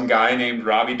some guy named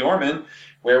Robbie Dorman,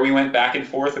 where we went back and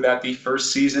forth about the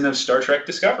first season of Star Trek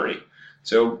Discovery.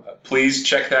 So please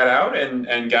check that out.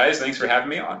 And guys, thanks for having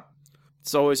me on.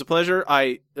 It's always a pleasure.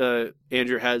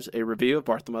 Andrew has a review of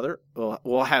Bart the Mother.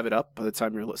 We'll have it up by the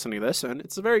time you're listening to this, and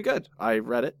it's very good. I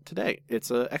read it today.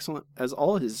 It's excellent, as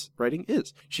all his writing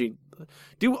is. She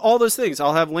do all those things.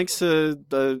 I'll have links to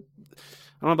I don't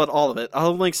know about all of it.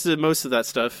 I'll have links to most of that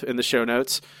stuff in the show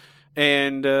notes,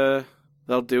 and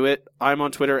they'll do it. I'm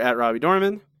on Twitter at Robbie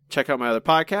Dorman. Check out my other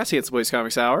podcast, Handsome Boys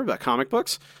Comics Hour, about comic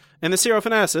books. And the Serial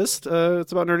Fanacist,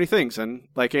 it's about nerdy things. And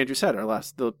like Andrew said,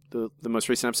 the most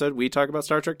recent episode, we talk about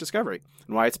Star Trek Discovery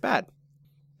and why it's bad.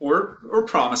 Or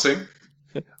promising.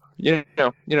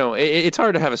 It's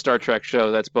hard to have a Star Trek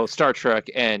show that's both Star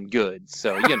Trek and good.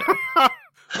 So,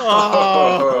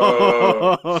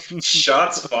 Oh,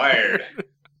 shots fired.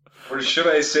 Or should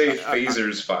I say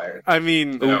phasers fired? I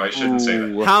mean... No, I shouldn't say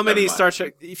that. How many Star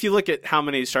Trek... If you look at how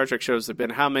many Star Trek shows there have been,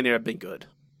 how many have been good?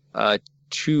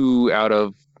 2 out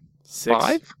of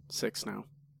 5? 6 now.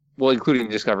 Well, including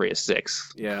Discovery is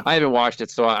 6. Yeah. I haven't watched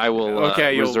it, so I will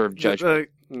reserve judgment.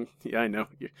 Yeah, I know.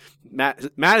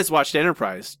 Matt has watched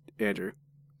Enterprise, Andrew.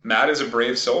 Matt is a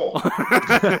brave soul.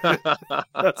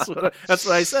 That's what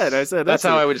I said. I said that's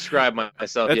how I would describe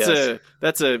myself.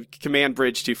 That's a command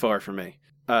bridge too far for me.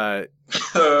 I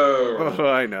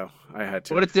know. I had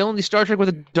to. But it's the only Star Trek with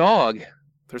a dog.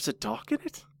 There's a dog in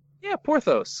it? Yeah,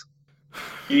 Porthos.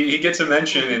 He gets a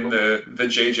mention in the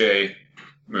JJ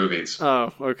movies.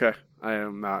 Oh, okay. I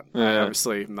am not. I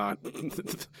obviously am not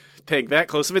paying that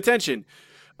close of attention.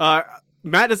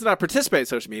 Matt does not participate in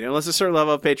social media. Unless a certain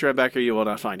level of Patreon backer, you will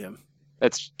not find him.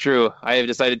 That's true. I have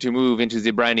decided to move into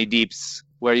the briny deeps,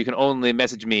 where you can only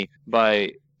message me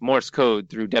by Morse code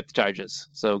through depth charges.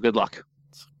 So good luck.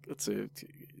 That's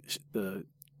the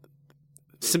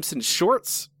Simpsons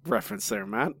shorts reference there,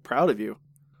 Matt. Proud of you.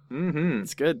 Mm-hmm.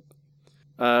 It's good.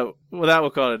 Well, that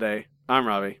will call it a day. I'm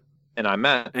Robbie. And I'm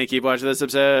Matt. And keep watching The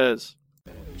Simpsons.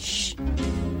 Shh.